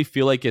truly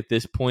feel like at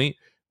this point,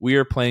 we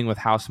are playing with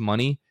house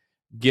money.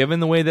 Given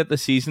the way that the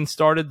season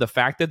started, the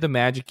fact that the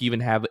Magic even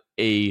have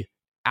a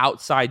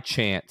outside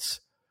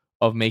chance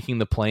of making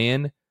the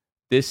play-in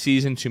this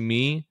season, to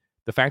me,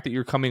 the fact that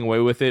you're coming away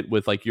with it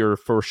with your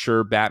for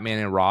sure Batman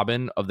and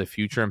Robin of the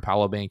future and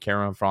Paolo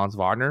Banchero and Franz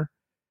Wagner,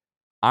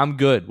 I'm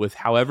good with.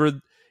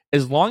 However,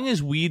 as long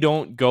as we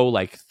don't go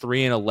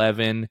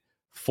 3-11,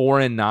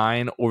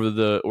 4-9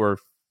 or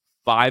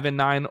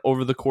 5-9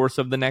 over the course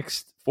of the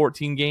next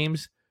 14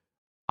 games,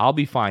 I'll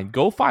be fine.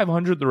 Go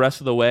 500 the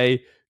rest of the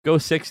way. Go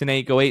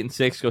 6-8. Go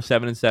 8-6. Go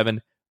 7-7.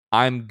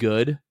 I'm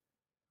good.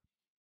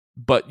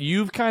 But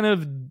you've kind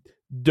of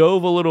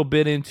dove a little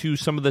bit into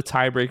some of the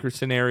tiebreaker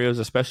scenarios,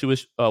 especially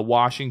with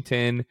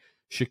Washington,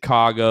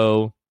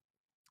 Chicago,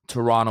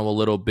 Toronto a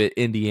little bit,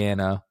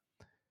 Indiana.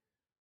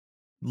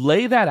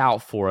 Lay that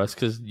out for us,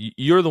 because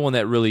you're the one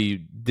that really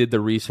did the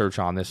research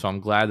on this, so I'm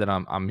glad that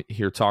I'm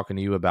here talking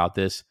to you about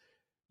this.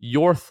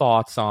 Your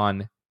thoughts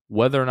on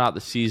whether or not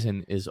the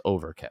season is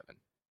over, Kevin.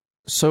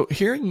 So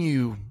hearing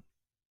you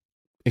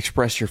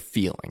express your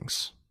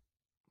feelings,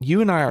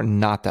 you and I are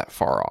not that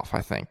far off, I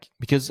think,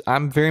 because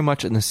I'm very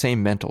much in the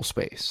same mental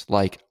space.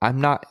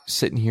 I'm not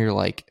sitting here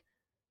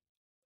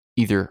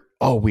either,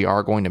 we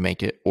are going to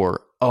make it,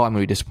 or, I'm going to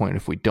be disappointed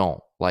if we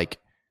don't.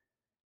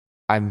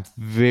 I'm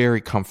very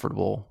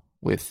comfortable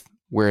with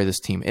where this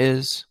team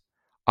is.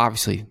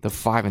 Obviously, the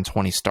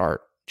 5-20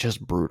 start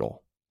just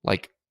brutal.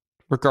 Like,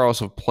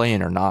 regardless of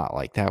playing or not,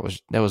 like that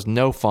was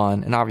no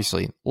fun. And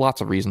obviously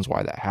lots of reasons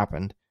why that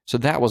happened. So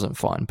that wasn't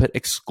fun. But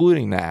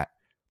excluding that,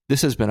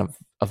 this has been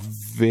a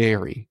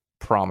very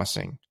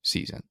promising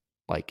season.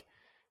 Like,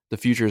 the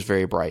future is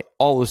very bright.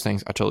 All those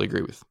things I totally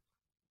agree with.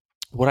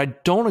 What I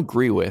don't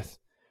agree with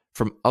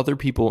from other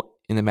people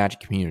in the Magic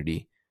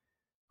community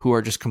who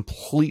are just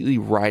completely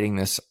writing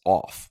this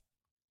off,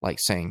 like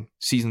saying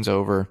season's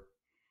over.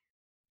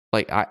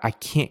 Like, I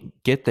can't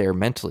get there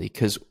mentally,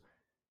 because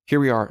here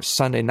we are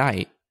Sunday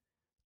night.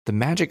 The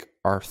Magic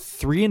are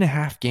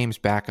 3.5 games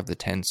back of the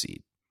 10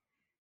 seed.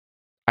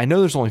 I know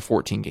there's only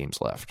 14 games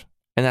left,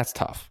 and that's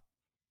tough.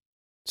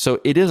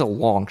 So it is a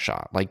long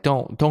shot. Like,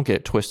 don't get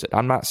it twisted.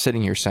 I'm not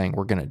sitting here saying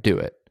we're going to do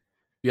it.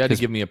 You had to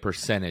give me a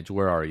percentage.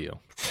 Where are you?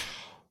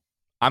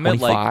 I'm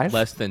 25? at like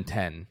less than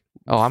 10.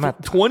 Oh, I'm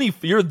at 20.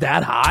 You're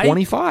that high?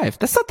 25.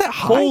 That's not that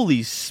high.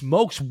 Holy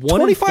smokes.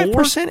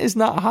 25% is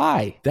not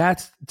high.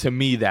 That's, to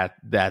me,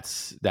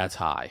 that's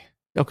high.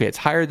 Okay, it's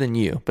higher than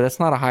you, but that's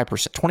not a high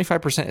percent.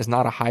 25% is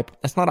not a high.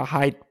 That's not a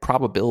high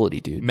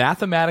probability, dude.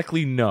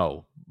 Mathematically,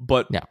 no.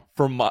 But no.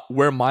 From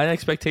where my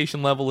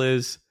expectation level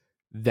is,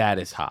 that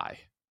is high.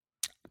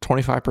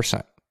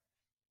 25%.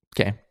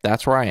 Okay,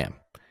 that's where I am.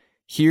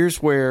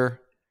 Here's where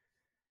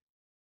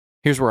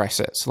I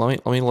sit. So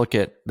let me look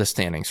at the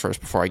standings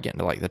first before I get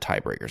into like the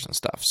tiebreakers and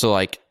stuff. So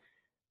like,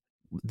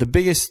 the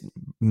biggest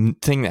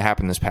thing that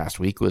happened this past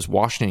week was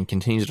Washington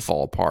continues to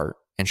fall apart,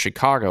 and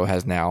Chicago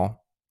has now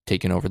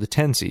taken over the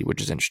 10 seed,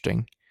 which is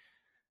interesting.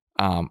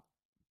 I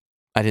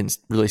didn't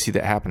really see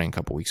that happening a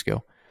couple weeks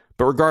ago,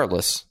 but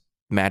regardless,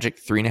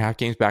 Magic 3.5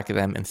 games back of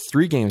them and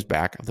 3 games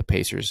back of the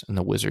Pacers and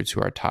the Wizards,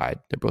 who are tied.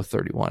 They're both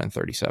 31 and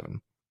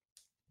 37.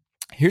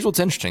 Here's what's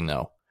interesting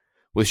though,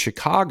 with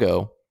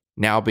Chicago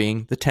now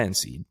being the 10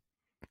 seed,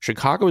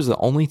 Chicago is the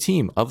only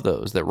team of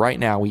those that right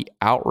now we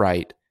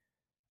outright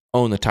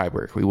own the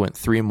tiebreaker. We went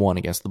 3-1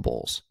 against the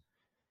Bulls.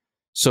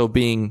 So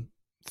being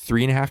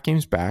 3.5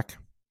 games back,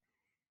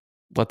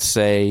 let's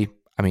say,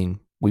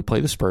 we play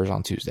the Spurs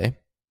on Tuesday.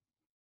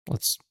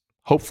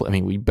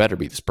 We better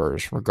beat the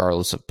Spurs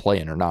regardless of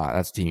playing or not.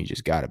 That's the team you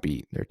just got to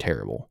beat. They're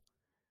terrible.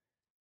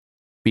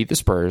 Beat the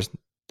Spurs.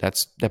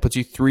 That puts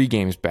you 3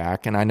 games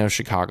back, and I know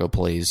Chicago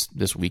plays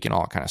this week and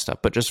all that kind of stuff,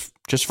 but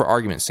just for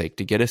argument's sake,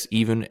 to get us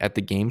even at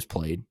the games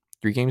played,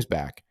 3 games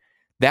back,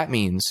 that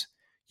means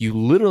you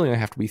literally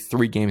have to be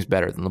 3 games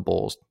better than the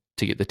Bulls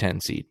to get the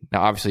 10 seed.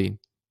 Now, obviously,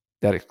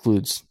 that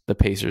excludes the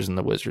Pacers and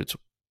the Wizards.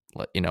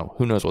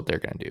 Who knows what they're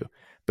going to do.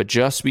 But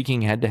just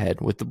speaking head-to-head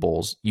with the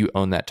Bulls, you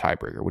own that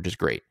tiebreaker, which is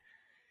great.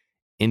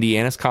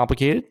 Indiana's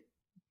complicated,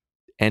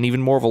 and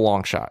even more of a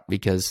long shot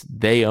because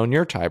they own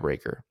your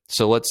tiebreaker.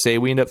 So let's say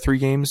we end up 3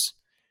 games,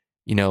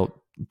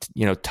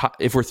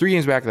 if we're 3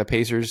 games back of the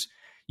Pacers,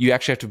 you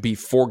actually have to be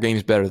 4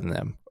 games better than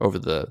them over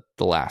the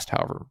last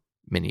however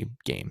many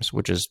games,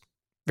 which is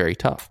very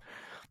tough.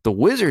 The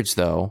Wizards,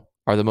 though,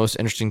 are the most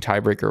interesting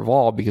tiebreaker of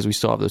all because we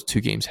still have those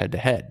 2 games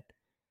head-to-head.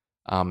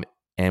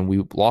 And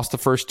we lost the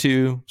first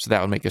 2, so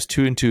that would make us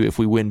 2-2 if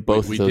we win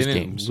both of those games. We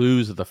didn't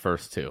lose the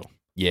first 2.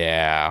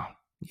 Yeah,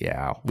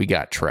 we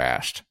got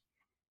trashed.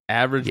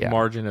 Average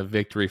margin of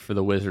victory for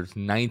the Wizards,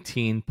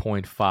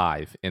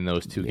 19.5 in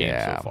those 2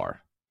 games so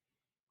far.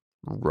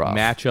 Rough.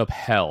 Matchup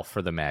hell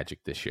for the Magic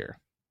this year.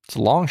 It's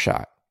a long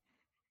shot.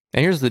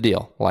 And here's the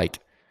deal. Like,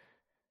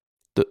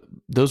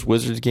 those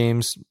Wizards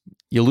games,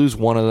 you lose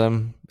one of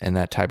them, and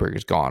that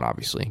tiebreaker's gone,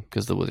 obviously,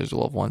 because the Wizards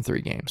will have won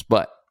 3 games.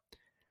 But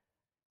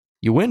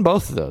you win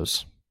both of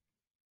those,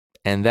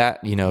 and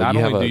that, Not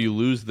only do you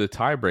lose the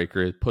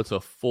tiebreaker, it puts a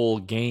full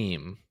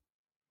game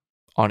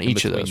on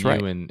each of those, right?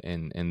 You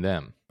and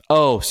them.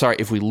 Oh, sorry.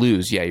 If we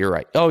lose, yeah, you're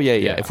right. Oh,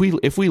 yeah. If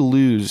we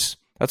lose,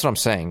 that's what I'm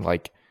saying.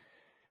 Like,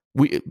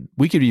 we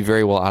could be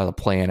very well out of the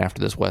play-in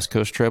after this West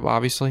Coast trip,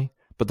 obviously.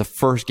 But the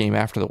first game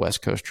after the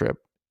West Coast trip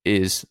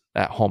is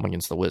at home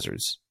against the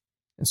Wizards,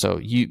 and so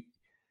you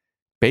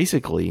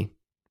basically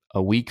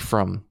a week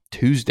from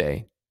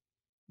Tuesday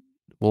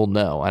we'll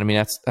know. I mean,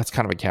 that's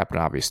kind of a Captain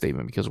Obvious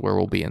statement because where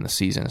we'll be in the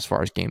season as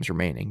far as games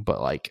remaining,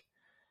 but like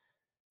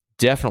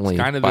definitely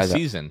it's kind of the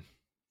season,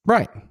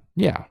 right?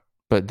 Yeah.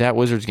 But that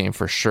Wizards game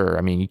for sure.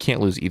 I mean, you can't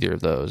lose either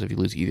of those. If you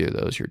lose either of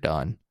those, you're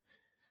done.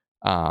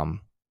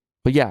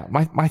 But yeah,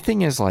 my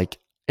thing is like,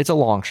 it's a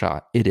long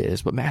shot. It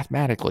is, but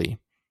mathematically,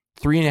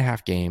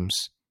 3.5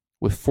 games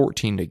with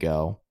 14 to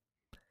go,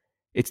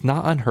 it's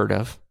not unheard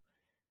of.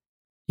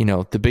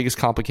 The biggest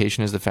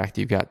complication is the fact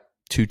that you've got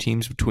 2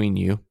 teams between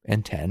you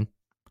and 10.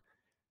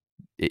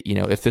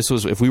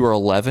 If we were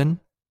 11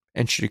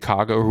 and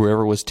Chicago or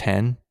whoever was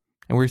 10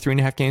 and we were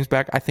 3.5 games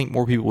back, I think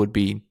more people would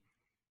be,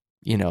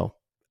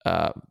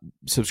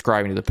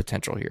 subscribing to the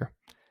potential here.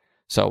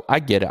 So I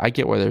get it. I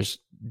get where there's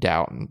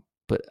doubt,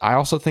 but I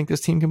also think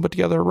this team can put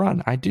together a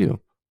run. I do.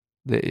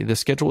 The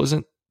schedule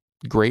isn't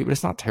great, but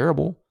it's not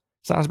terrible.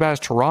 It's not as bad as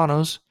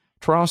Toronto's.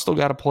 Toronto's still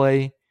got to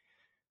play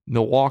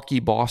Milwaukee,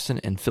 Boston,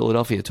 and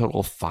Philadelphia a total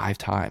of 5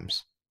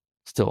 times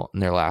still in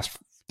their last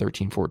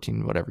 13,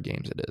 14, whatever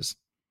games it is.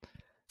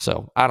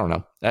 So I don't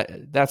know.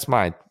 That's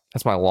my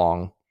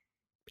long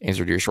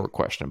answer to your short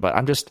question. But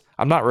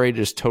I'm not ready to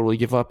just totally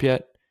give up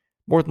yet.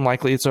 More than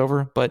likely it's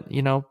over, but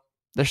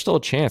there's still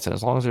a chance, and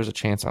as long as there's a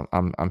chance,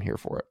 I'm here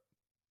for it.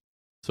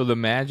 So the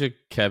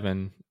Magic,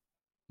 Kevin,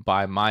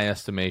 by my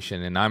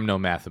estimation, and I'm no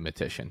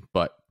mathematician,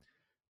 but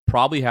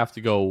probably have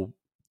to go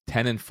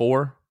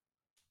 10-4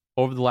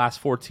 over the last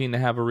 14 to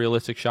have a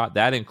realistic shot.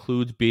 That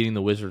includes beating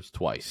the Wizards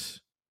twice.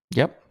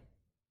 Yep.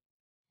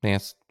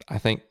 Yes, I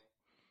think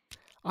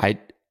I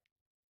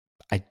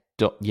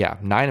don't. Yeah,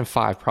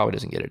 9-5 probably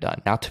doesn't get it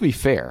done. Now, to be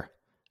fair,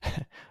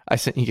 I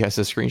sent you guys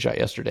a screenshot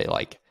yesterday.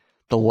 Like,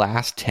 the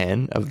last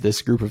 10 of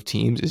this group of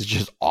teams is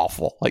just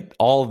awful. Like,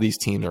 all of these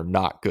teams are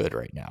not good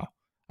right now.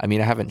 I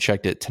mean, I haven't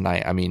checked it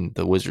tonight. I mean,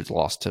 the Wizards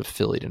lost to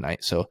Philly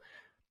tonight, so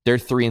they're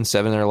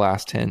 3-7 in their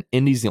last 10.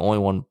 Indy's the only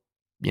one,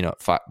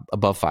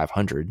 above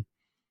 500,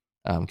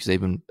 because they've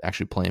been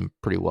actually playing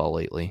pretty well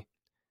lately.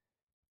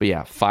 But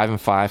yeah, 5-5,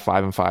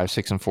 5-5,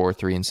 6-4,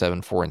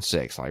 3-7,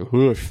 4-6. Like,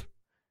 whoosh.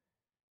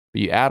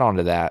 But you add on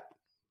to that,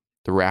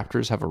 the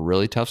Raptors have a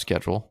really tough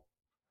schedule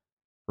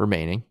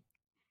remaining,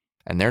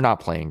 and they're not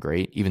playing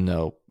great, even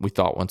though we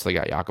thought once they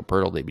got Jakob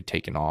Poeltl, they'd be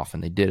taken off,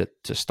 and they did it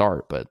to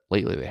start, but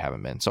lately they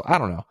haven't been. So I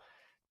don't know.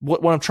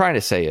 What I'm trying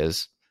to say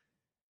is,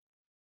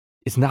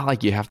 it's not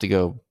like you have to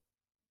go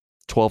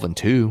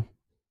 12-2,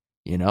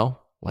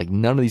 Like,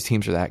 none of these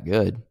teams are that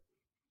good.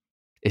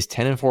 Is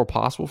 10-4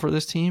 possible for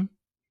this team?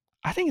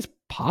 I think it's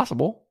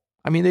possible.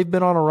 I mean, they've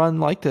been on a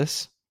run like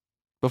this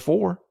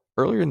before,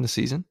 earlier in the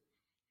season.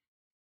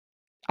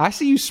 I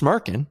see you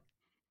smirking.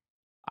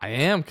 I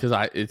am, because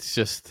it's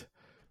just,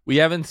 we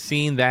haven't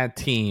seen that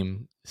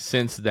team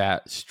since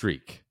that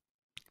streak.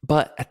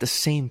 But at the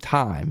same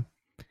time,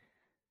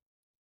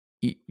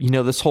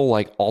 this whole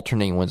like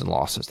alternating wins and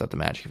losses that the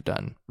Magic have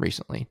done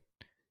recently,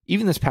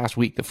 even this past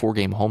week, the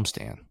 4-game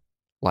homestand,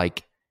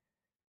 like,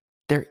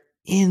 they're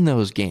in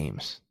those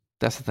games.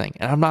 That's the thing.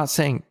 And I'm not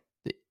saying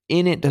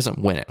in it doesn't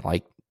win it.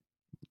 Like,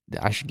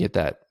 I should get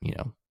that,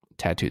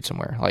 tattooed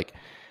somewhere. Like,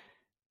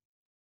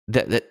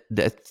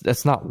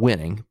 that's not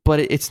winning, but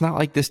it's not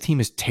like this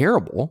team is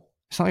terrible.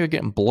 It's not like they're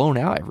getting blown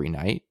out every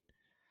night.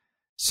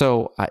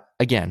 So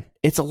again,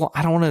 I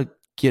don't want to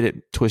get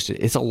it twisted.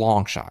 It's a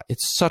long shot.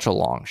 It's such a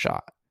long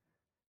shot,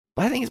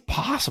 but I think it's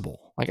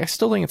possible. Like, I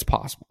still think it's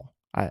possible.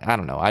 I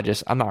don't know.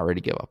 I'm not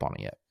ready to give up on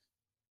it yet.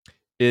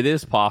 It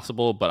is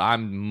possible, but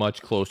I'm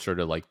much closer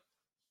to like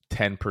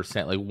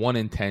 10%, like 1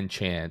 in 10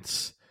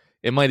 chance.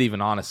 It might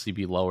even honestly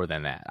be lower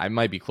than that. I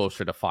might be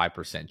closer to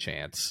 5%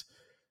 chance,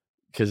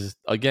 because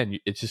again,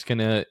 it's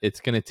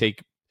gonna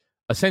take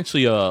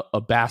essentially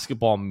a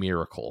basketball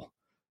miracle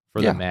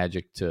for the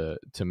Magic to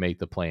make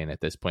the play-in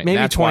at this point. Maybe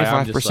and that's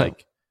 25%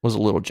 was a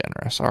little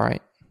generous. All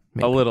right,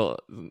 maybe. A little.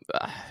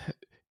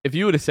 If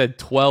you would have said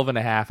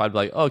 12.5, I'd be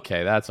like,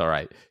 okay, that's all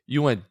right.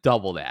 You went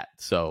double that,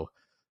 so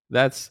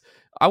that's.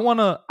 I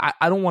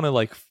don't want to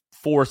like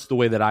force the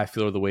way that I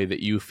feel or the way that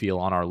you feel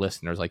on our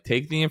listeners. Like,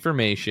 take the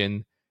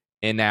information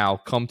and now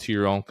come to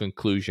your own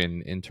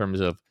conclusion in terms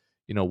of,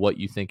 what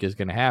you think is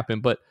going to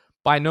happen. But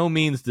by no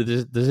means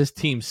does this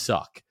team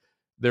suck.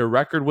 Their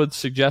record would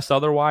suggest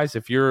otherwise.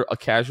 If you're a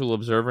casual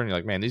observer and you're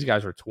like, man, these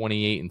guys are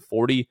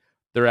 28-40,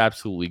 they're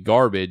absolutely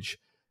garbage.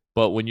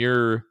 But when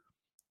you're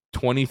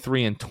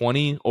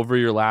 23-20 over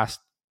your last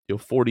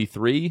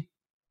 43,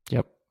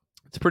 yep,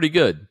 it's pretty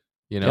good.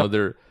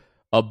 They're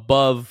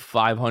above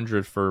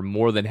 500 for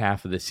more than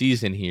half of the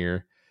season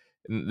here.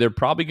 They're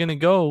probably going to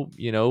go,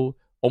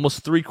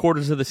 almost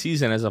 3/4 of the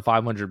season as a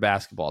 500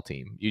 basketball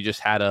team. You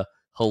just had a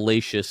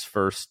hellacious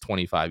first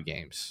 25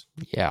 games.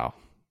 Yeah,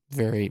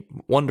 very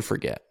one to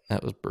forget.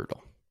 That was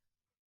brutal.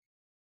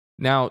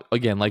 Now,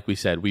 again, like we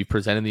said, we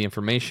presented the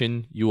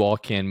information. You all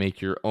can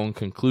make your own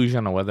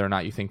conclusion on whether or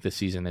not you think the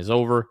season is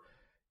over.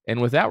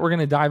 And with that, we're going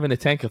to dive into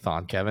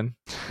Tankathon, Kevin.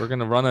 We're going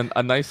to run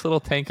a nice little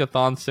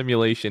Tankathon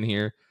simulation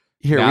here.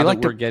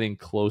 We're getting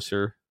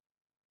closer.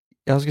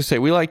 I was going to say,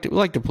 we like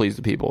to please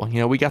the people.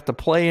 We got the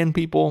play-in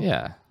people.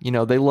 Yeah.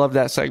 They love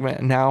that segment.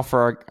 And now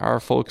for our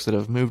folks that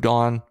have moved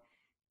on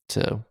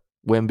to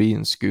Wemby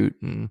and Scoot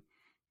and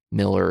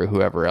Miller or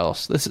whoever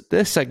else,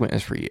 this segment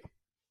is for you.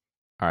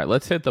 All right,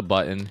 let's hit the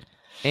button.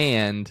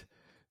 And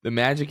the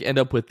Magic end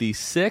up with the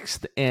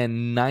 6th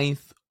and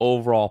 9th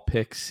overall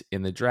picks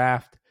in the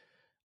draft.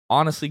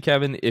 Honestly,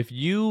 Kevin, if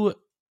you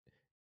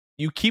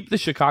keep the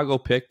Chicago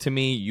pick, to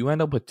me, you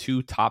end up with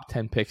 2 top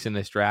 10 picks in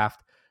this draft.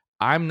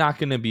 I'm not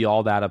going to be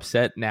all that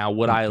upset. Now,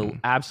 would I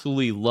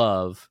absolutely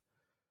love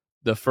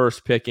the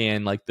first pick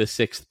and like the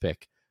 6th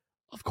pick?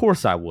 Of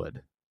course I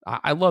would.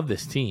 I love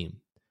this team.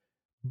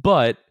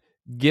 But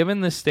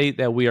given the state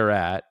that we are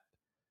at,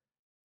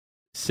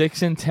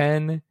 6 and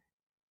 10,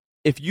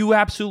 if you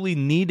absolutely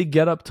need to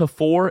get up to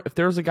 4, if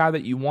there's a guy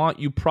that you want,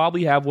 you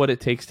probably have what it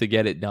takes to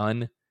get it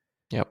done.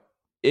 Yep.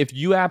 If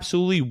you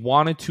absolutely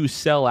wanted to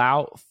sell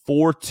out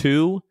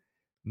 4-2,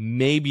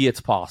 maybe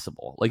it's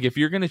possible. Like, if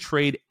you're going to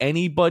trade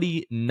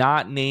anybody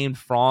not named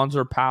Franz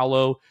or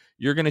Paolo,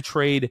 you're going to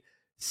trade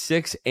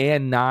 6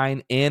 and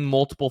 9 and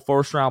multiple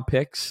first-round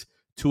picks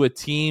to a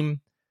team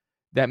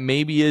that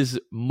maybe is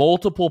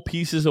multiple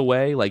pieces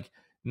away. Like,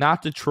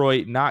 not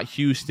Detroit, not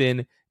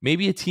Houston.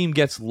 Maybe a team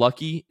gets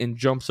lucky and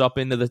jumps up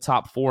into the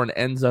top 4 and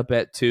ends up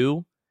at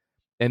 2,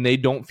 and they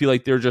don't feel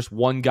like they're just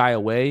one guy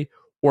away.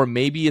 Or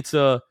maybe it's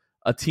a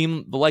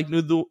team like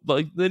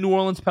the New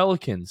Orleans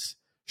Pelicans.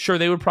 Sure,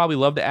 they would probably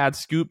love to add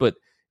Scoot, but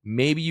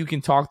maybe you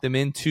can talk them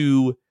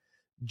into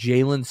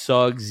Jalen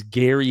Suggs,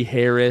 Gary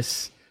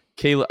Harris,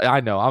 Caleb. I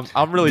know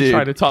I'm really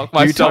trying to talk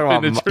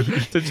myself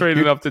into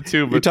trading up to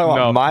 2. But you're talking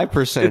about my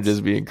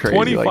percentages being crazy.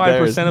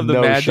 25% of the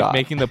Magic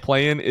making the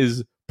play-in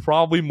is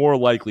probably more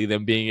likely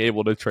than being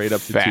able to trade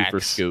up to 2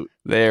 for Scoot.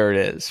 There it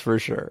is, for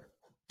sure.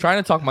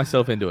 Trying to talk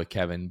myself into it,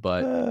 Kevin,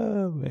 but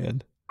oh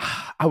man,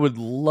 I would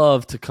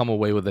love to come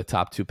away with a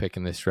top 2 pick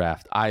in this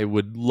draft. I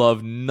would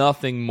love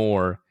nothing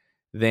more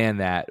than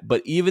that.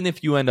 But even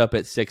if you end up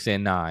at 6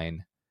 and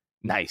 9,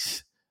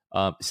 nice.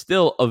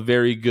 Still a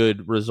very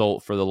good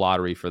result for the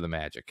lottery for the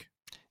Magic.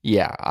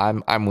 Yeah,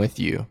 I'm with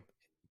you.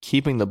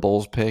 Keeping the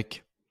Bulls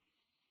pick,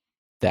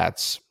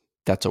 that's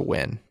a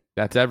win.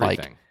 That's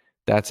everything.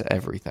 That's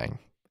everything.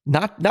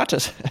 Not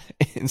just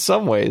in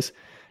some ways,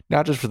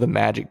 not just for the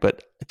Magic,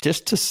 but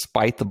just to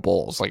spite the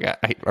Bulls. Like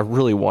I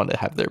really want to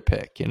have their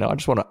pick. I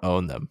just want to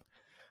own them.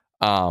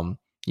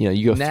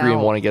 You go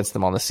 3-1 against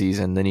them on the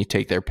season, then you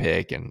take their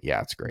pick, and yeah,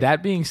 it's great.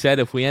 That being said,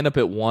 if we end up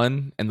at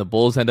 1 and the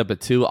Bulls end up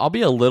at 2, I'll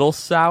be a little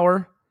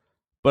sour,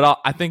 but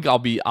I think I'll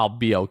be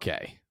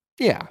okay.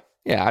 Yeah.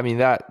 I mean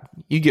that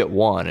you get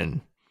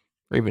 1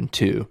 or even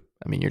 2.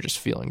 I mean, you're just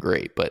feeling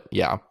great. But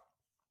yeah,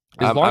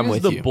 as long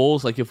as the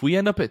Bulls, like if we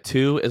end up at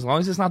 2, as long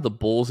as it's not the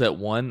Bulls at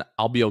 1,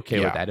 I'll be okay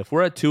with that. If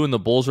we're at 2 and the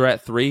Bulls are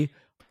at 3,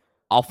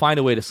 I'll find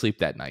a way to sleep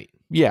that night.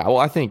 Yeah. Well,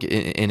 I think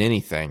in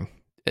anything,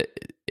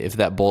 if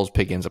that Bulls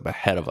pick ends up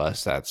ahead of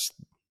us, that's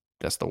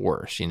the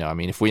worst. I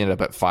mean, if we end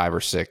up at 5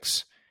 or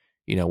 6,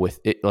 with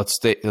it, let's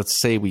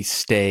say we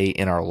stay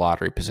in our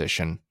lottery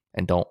position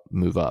and don't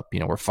move up.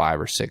 We're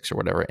 5 or 6 or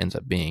whatever it ends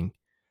up being.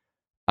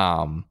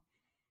 You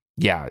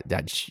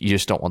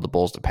just don't want the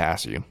Bulls to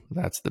pass you.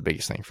 That's the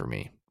biggest thing for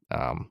me.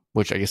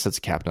 Which I guess that's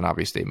a Captain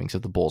Obvious statement. Because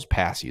if the Bulls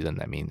pass you, then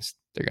that means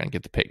they're going to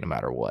get the pick no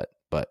matter what.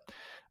 But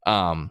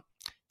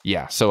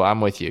so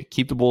I'm with you.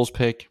 Keep the Bulls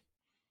pick,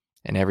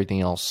 and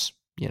everything else.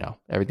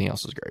 Everything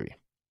else is gravy.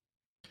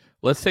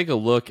 Let's take a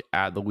look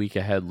at the week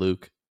ahead,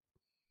 Luke.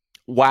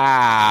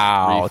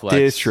 Wow.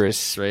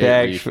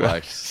 Disrespect.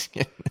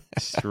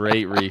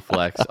 Straight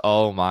reflex.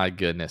 Oh, my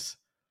goodness.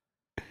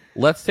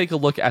 Let's take a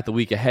look at the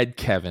week ahead,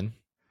 Kevin.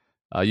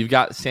 You've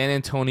got San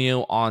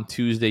Antonio on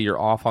Tuesday. You're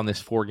off on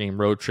this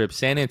 4-game road trip.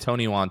 San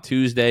Antonio on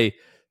Tuesday.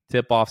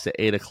 Tip-offs at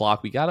 8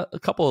 o'clock. We got a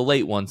couple of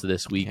late ones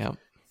this week. Yep.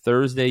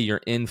 Thursday,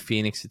 you're in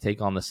Phoenix to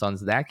take on the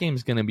Suns. That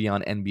game's going to be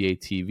on NBA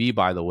TV,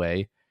 by the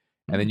way.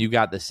 And then you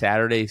got the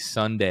Saturday,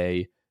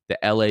 Sunday, the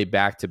LA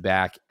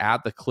back-to-back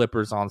at the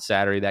Clippers on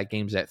Saturday. That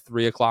game's at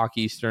 3 o'clock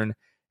Eastern.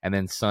 And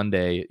then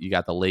Sunday, you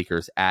got the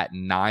Lakers at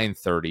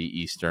 9:30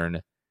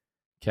 Eastern.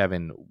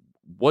 Kevin,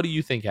 what do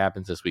you think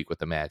happens this week with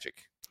the Magic?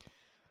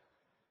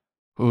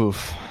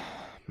 Oof,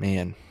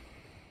 man.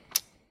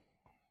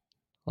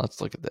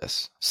 Let's look at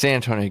this. San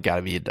Antonio got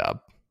to be a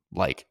dub.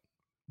 Like,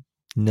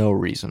 no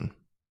reason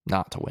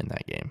not to win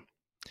that game.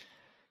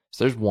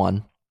 So there's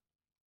one.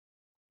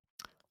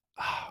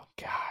 Oh,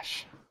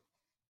 gosh.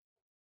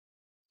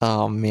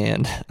 Oh,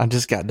 man. I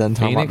just got done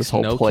talking about this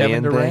whole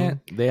play-in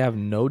thing. They have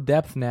no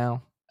depth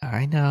now.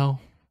 I know.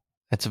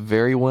 That's a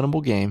very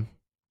winnable game.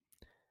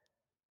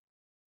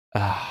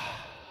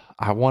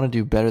 I want to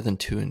do better than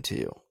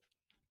 2-2.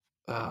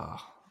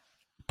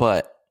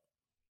 But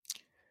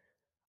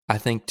I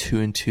think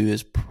 2-2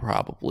 is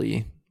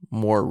probably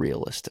more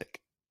realistic.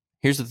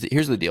 Here's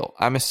the deal.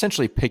 I'm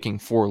essentially picking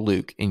for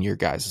Luke in your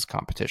guys'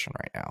 competition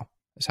right now.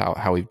 Is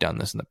how we've done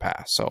this in the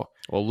past. So,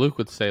 well, Luke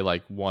would say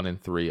like 1-3,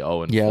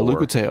 0-4. Yeah, Luke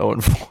would say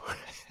 0-4.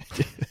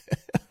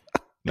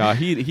 No,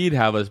 he'd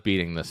have us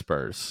beating the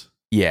Spurs.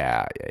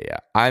 Yeah.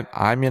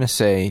 I'm gonna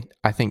say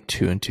I think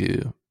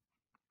 2-2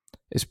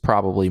 is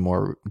probably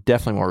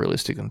definitely more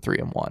realistic than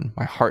 3-1.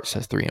 My heart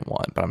says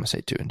 3-1, but I'm gonna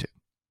say 2-2.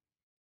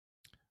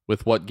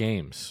 With what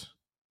games?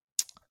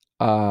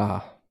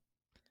 San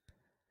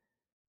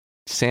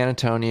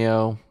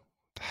Antonio.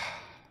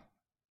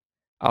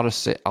 I'll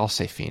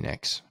say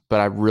Phoenix, but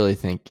I really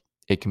think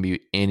it can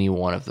be any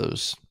one of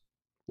those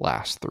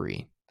last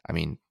 3. I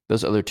mean,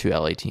 those other 2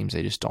 LA teams,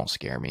 they just don't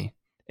scare me.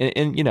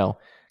 And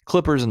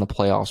Clippers in the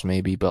playoffs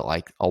maybe, but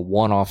like a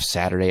one-off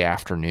Saturday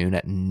afternoon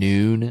at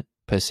noon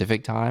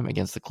Pacific time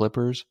against the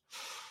Clippers,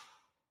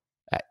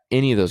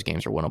 any of those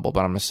games are winnable.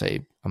 But I'm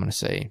gonna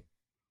say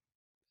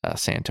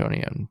San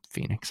Antonio and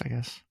Phoenix, I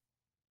guess.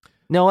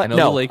 No,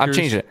 I'm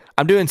changing it.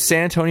 I'm doing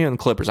San Antonio and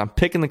Clippers. I'm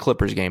picking the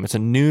Clippers game. It's a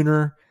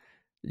nooner.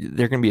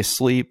 They're going to be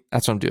asleep.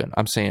 That's what I'm doing.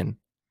 I'm saying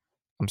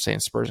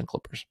Spurs and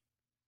Clippers.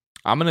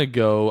 I'm going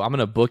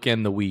to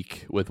bookend the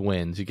week with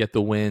wins. You get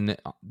the win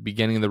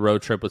beginning of the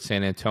road trip with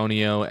San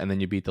Antonio, and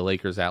then you beat the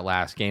Lakers that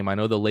last game. I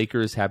know the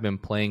Lakers have been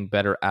playing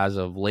better as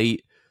of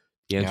late.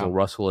 D'Angelo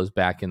Russell is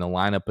back in the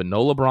lineup, but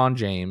no LeBron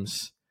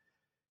James.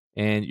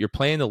 And you're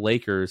playing the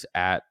Lakers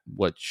at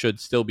what should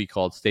still be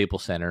called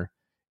Staples Center.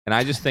 And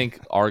I just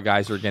think our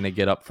guys are going to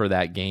get up for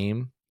that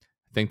game.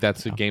 I think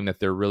that's a game that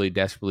they're really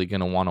desperately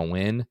going to want to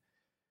win.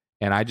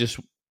 And I just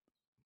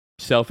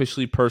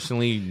selfishly,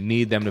 personally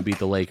need them to beat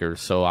the Lakers.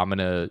 So I'm going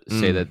to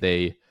say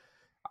that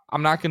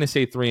I'm not going to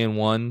say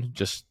 3-1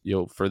 just,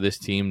 for this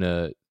team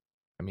to,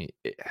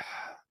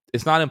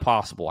 it's not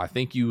impossible. I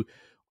think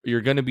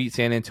you're going to beat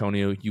San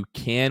Antonio. You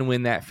can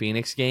win that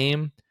Phoenix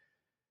game.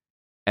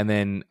 And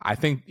then I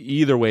think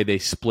either way they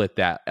split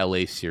that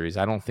LA series.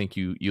 I don't think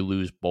you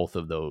lose both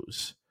of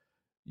those.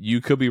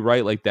 You could be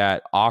right, like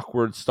that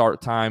awkward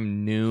start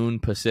time, noon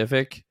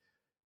Pacific.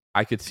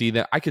 I could see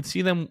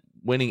them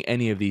winning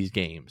any of these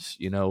games.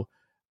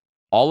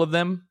 All of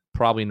them,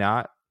 probably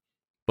not.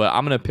 But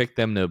I'm going to pick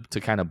them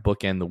to kind of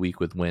bookend the week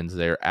with wins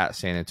there at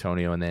San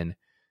Antonio and then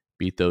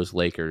beat those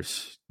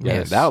Lakers.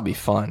 Yeah, that would be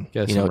fun.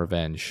 Get some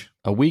revenge.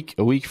 A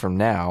week from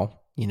now,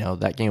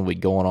 that game will be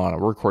going on.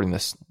 We're recording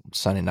this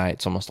Sunday night.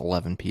 It's almost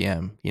 11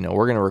 p.m.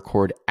 We're going to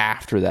record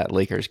after that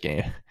Lakers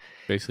game.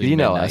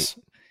 Basically, us.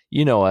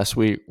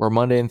 We're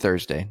Monday and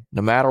Thursday.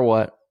 No matter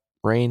what,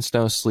 rain,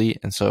 snow, sleet.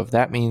 And so if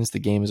that means the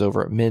game is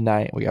over at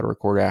midnight, we got to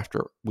record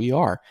after. We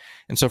are.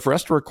 And so for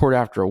us to record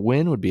after a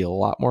win would be a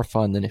lot more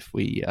fun than if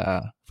we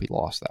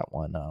lost that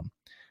one.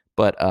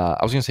 But I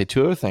was going to say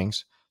two other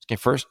things. Okay,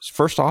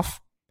 first off,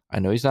 I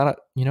know he's not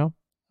an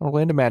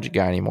Orlando Magic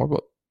guy anymore,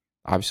 but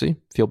obviously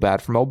feel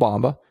bad for Mo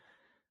Bamba.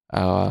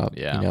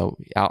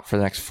 Out for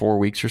the next 4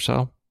 weeks or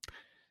so.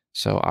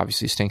 So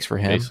obviously stinks for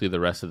him. Basically the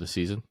rest of the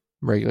season.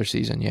 Regular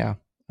season, yeah.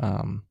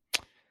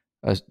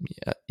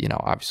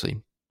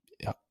 Obviously,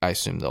 I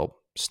assume they'll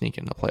sneak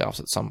into the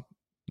playoffs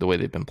the way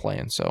they've been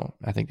playing. So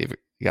I think they've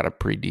got a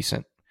pretty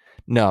decent.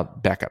 No,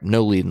 back up.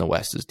 No lead in the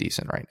West is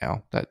decent right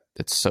now.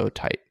 It's so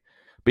tight.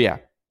 But yeah,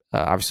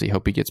 obviously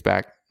hope he gets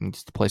back and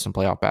gets to play some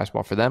playoff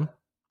basketball for them.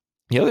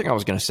 The other thing I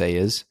was going to say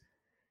is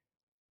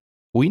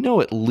we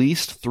know at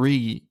least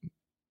 3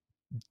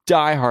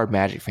 diehard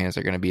Magic fans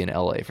are going to be in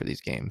LA for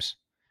these games.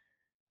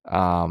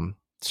 So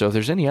if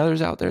there's any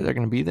others out there that are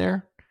going to be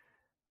there,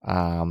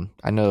 I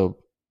don't know,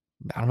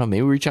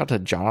 maybe reach out to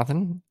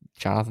Jonathan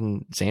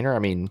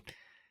Zahner.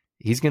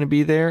 He's going to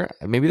be there.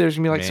 Maybe there's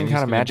going to be some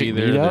kind of Magic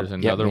meetup. There's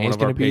another one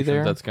of our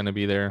patrons that's going to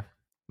be there.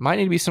 Might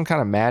need to be some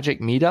kind of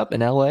Magic meetup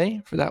in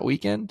LA for that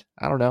weekend.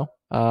 I don't know.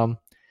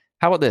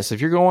 How about this? If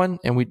you're going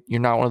and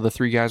you're not one of the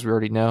 3 guys we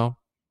already know,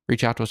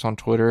 reach out to us on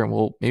Twitter and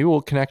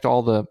we'll connect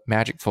all the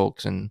Magic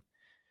folks and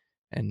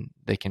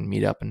they can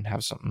meet up and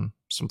have some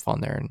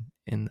fun there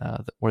in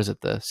what is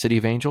it, the City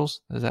of Angels?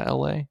 Is that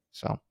LA?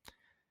 So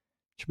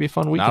should be a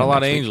fun weekend. Not a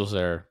lot of Angels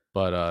there,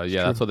 but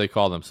that's what they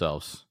call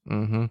themselves.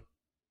 Mm-hmm.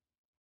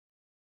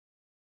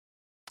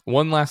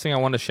 One last thing I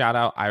want to shout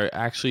out. I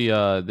actually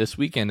this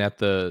weekend at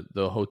the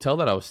hotel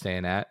that I was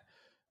staying at,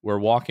 we're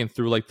walking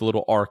through like the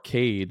little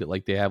arcade,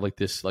 like they have like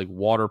this like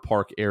water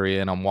park area,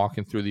 and I'm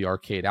walking through the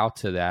arcade out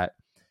to that,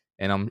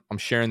 and I'm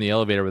sharing the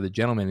elevator with a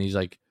gentleman. And he's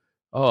like,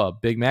 "Oh, a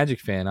big Magic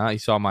fan, huh?" He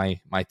saw my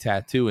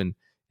tattoo, and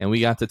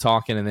we got to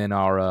talking, and then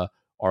our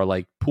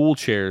like pool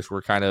chairs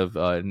were kind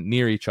of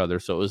near each other,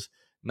 so it was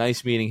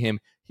nice meeting him.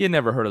 He had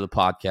never heard of the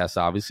podcast,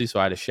 obviously, so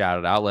I had to shout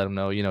it out, let him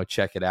know,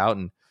 check it out,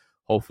 and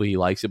hopefully he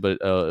likes it. But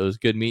it was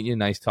good meeting you,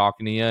 nice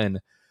talking to you,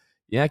 and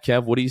yeah,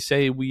 Kev, what do you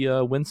say we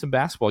win some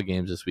basketball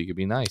games this week? It'd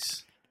be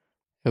nice.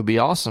 It would be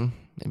awesome.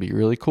 It'd be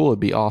really cool.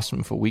 It'd be awesome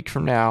if a week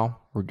from now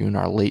we're doing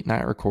our late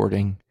night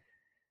recording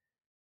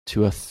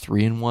to a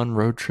 3-1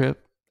 road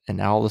trip, and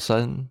now all of a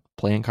sudden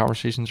playing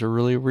conversations are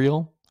really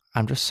real.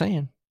 I'm just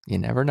saying, you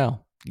never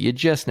know. You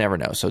just never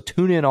know. So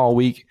tune in all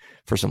week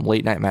for some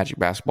late night Magic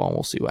basketball, and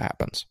we'll see what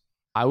happens.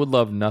 I would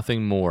love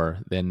nothing more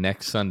than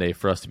next Sunday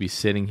for us to be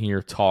sitting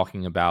here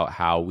talking about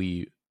how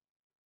we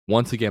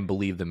once again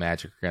believe the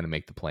Magic are going to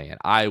make the play-in.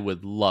 I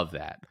would love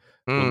that.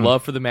 Would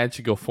love for the Magic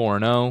to go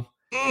 4-0.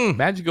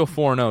 Magic go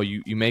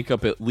 4-0. You make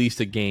up at least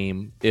a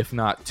game, if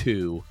not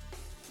 2,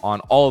 on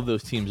all of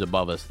those teams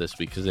above us this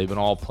week because they've been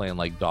all playing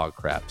like dog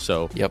crap.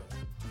 So yep.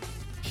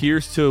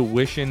 Here's to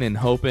wishing and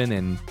hoping,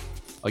 and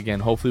again,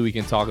 hopefully we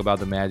can talk about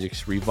the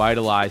Magic's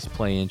revitalized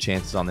play-in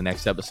chances on the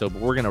next episode.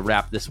 But we're going to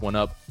wrap this one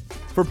up.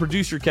 For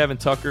producer Kevin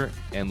Tucker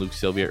and Luke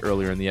Sylvia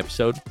earlier in the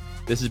episode,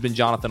 this has been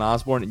Jonathan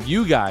Osborne, and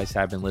you guys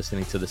have been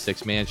listening to The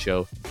Sixth Man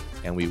Show,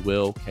 and we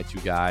will catch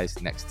you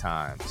guys next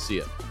time. See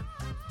ya.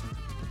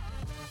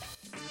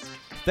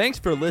 Thanks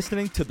for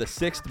listening to The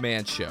Sixth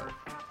Man Show.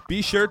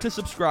 Be sure to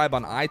subscribe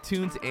on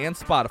iTunes and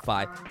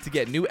Spotify to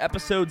get new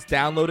episodes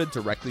downloaded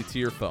directly to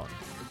your phone.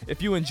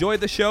 If you enjoyed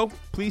the show,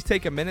 please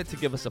take a minute to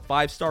give us a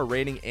 5-star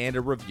rating and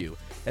a review.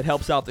 It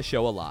helps out the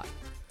show a lot.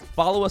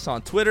 Follow us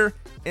on Twitter,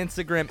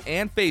 Instagram,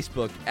 and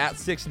Facebook at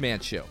Sixth Man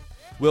Show.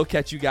 We'll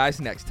catch you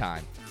guys next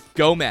time.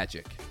 Go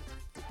Magic!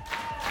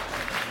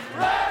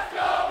 Red!